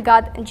Purana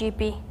Hillgard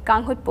GP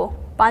Kanghutpo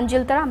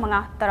Panjil Tara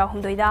Manga Tara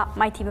Humdoida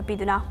Mighty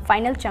Bapiduna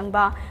Final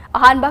Changba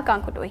Ahanba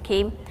Kanghut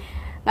Oike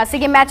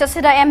Ngasigi match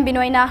asida M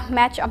Binoina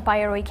match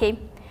umpire Oike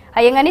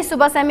Hayangani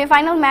Suba semi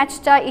final match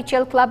ta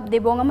HL Club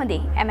Debongamadi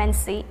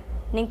MNC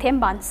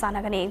Ningthemban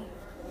Sanagani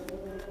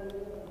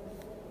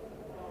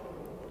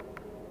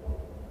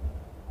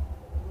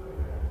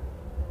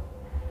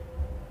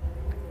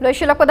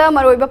Loishilakada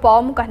Maroiba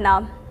Pom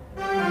Kahna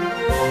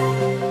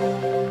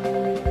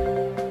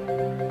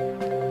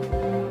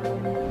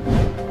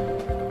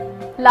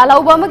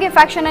Lalaubama ki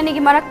faction ani ki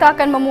marakta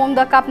kan mamong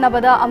da kap na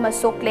bada ama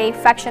sokle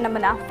faction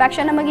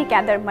amagi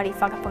candor mari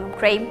faga pangam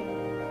crave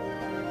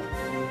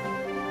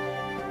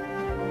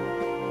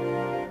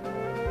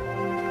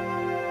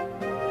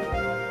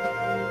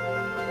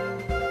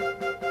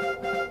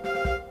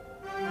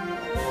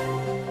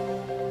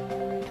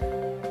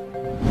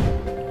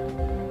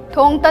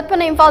Thong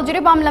tatpana Imphal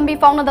Jiribam lambi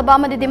fauna da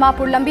bama de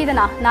Dimapur lambi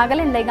dana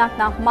Nagaland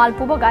laigakna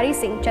Malpuba gari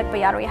sing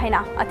chatpa yaroi haina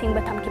athing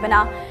batham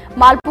kibana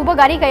Malpuba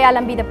gari kaya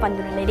lambi da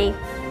panduna lere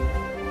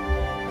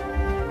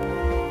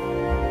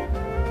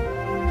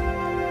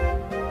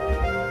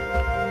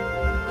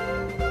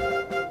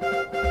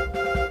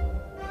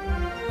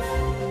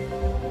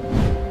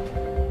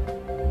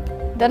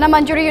Dana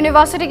Manjuri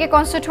University के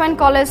Constituent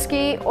College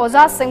की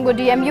ओजा Singh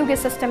DMU के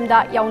system दा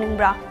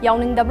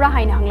याउनिंगदब्रा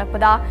हाइन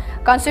हंगलकपदा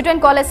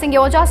Constituent College Singh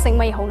ओजा सिंह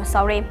मई हौन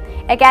सावरे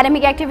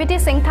Academic Activity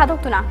Singh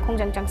थादोक्तुना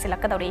खोंजंग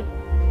चंगसिलकदौरी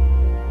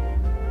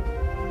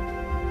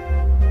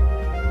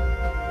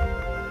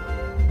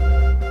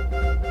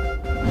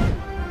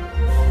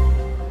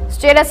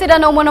State asida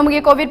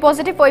nomonomugi COVID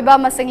positive oiba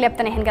masing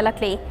leptane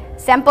hengalakli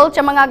Sample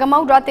chamanga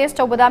gamauda test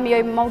chobada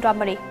miyoi mauda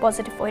mari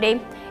positive oire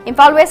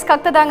Imphal West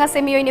kakta da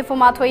ngase miyoi ni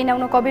fuma thoi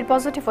nangno COVID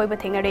positive oiba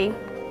thingari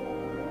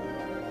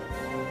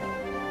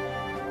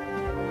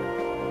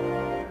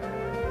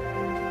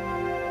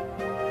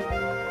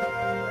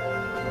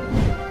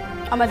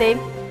amade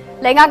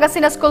Lenga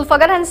Gasina School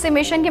Fagaran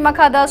Simmission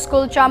Kimakada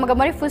School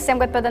Chamagamari Fu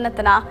Semgat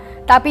Padanatana,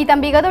 Tapi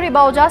Tambiga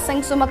Ribauja,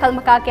 Sing Sumakal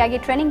Makaki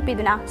training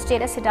Piduna,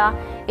 State Sita,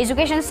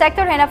 Education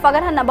Sector and a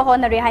Fagaran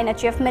Nabahona Rehaina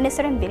Chief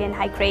Minister and Billion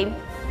High Crane.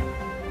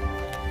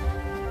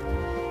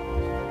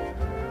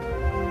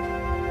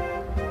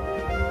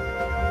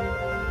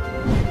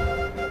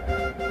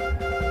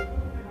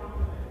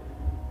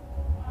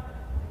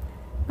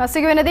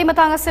 Sigurina de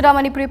Matanga Sida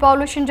Manipuri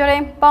Paulu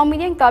Shinjare,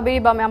 Palminian Tabiri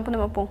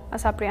Bamampunapu,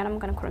 Ashapriya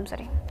Namkan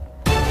Kurumsari.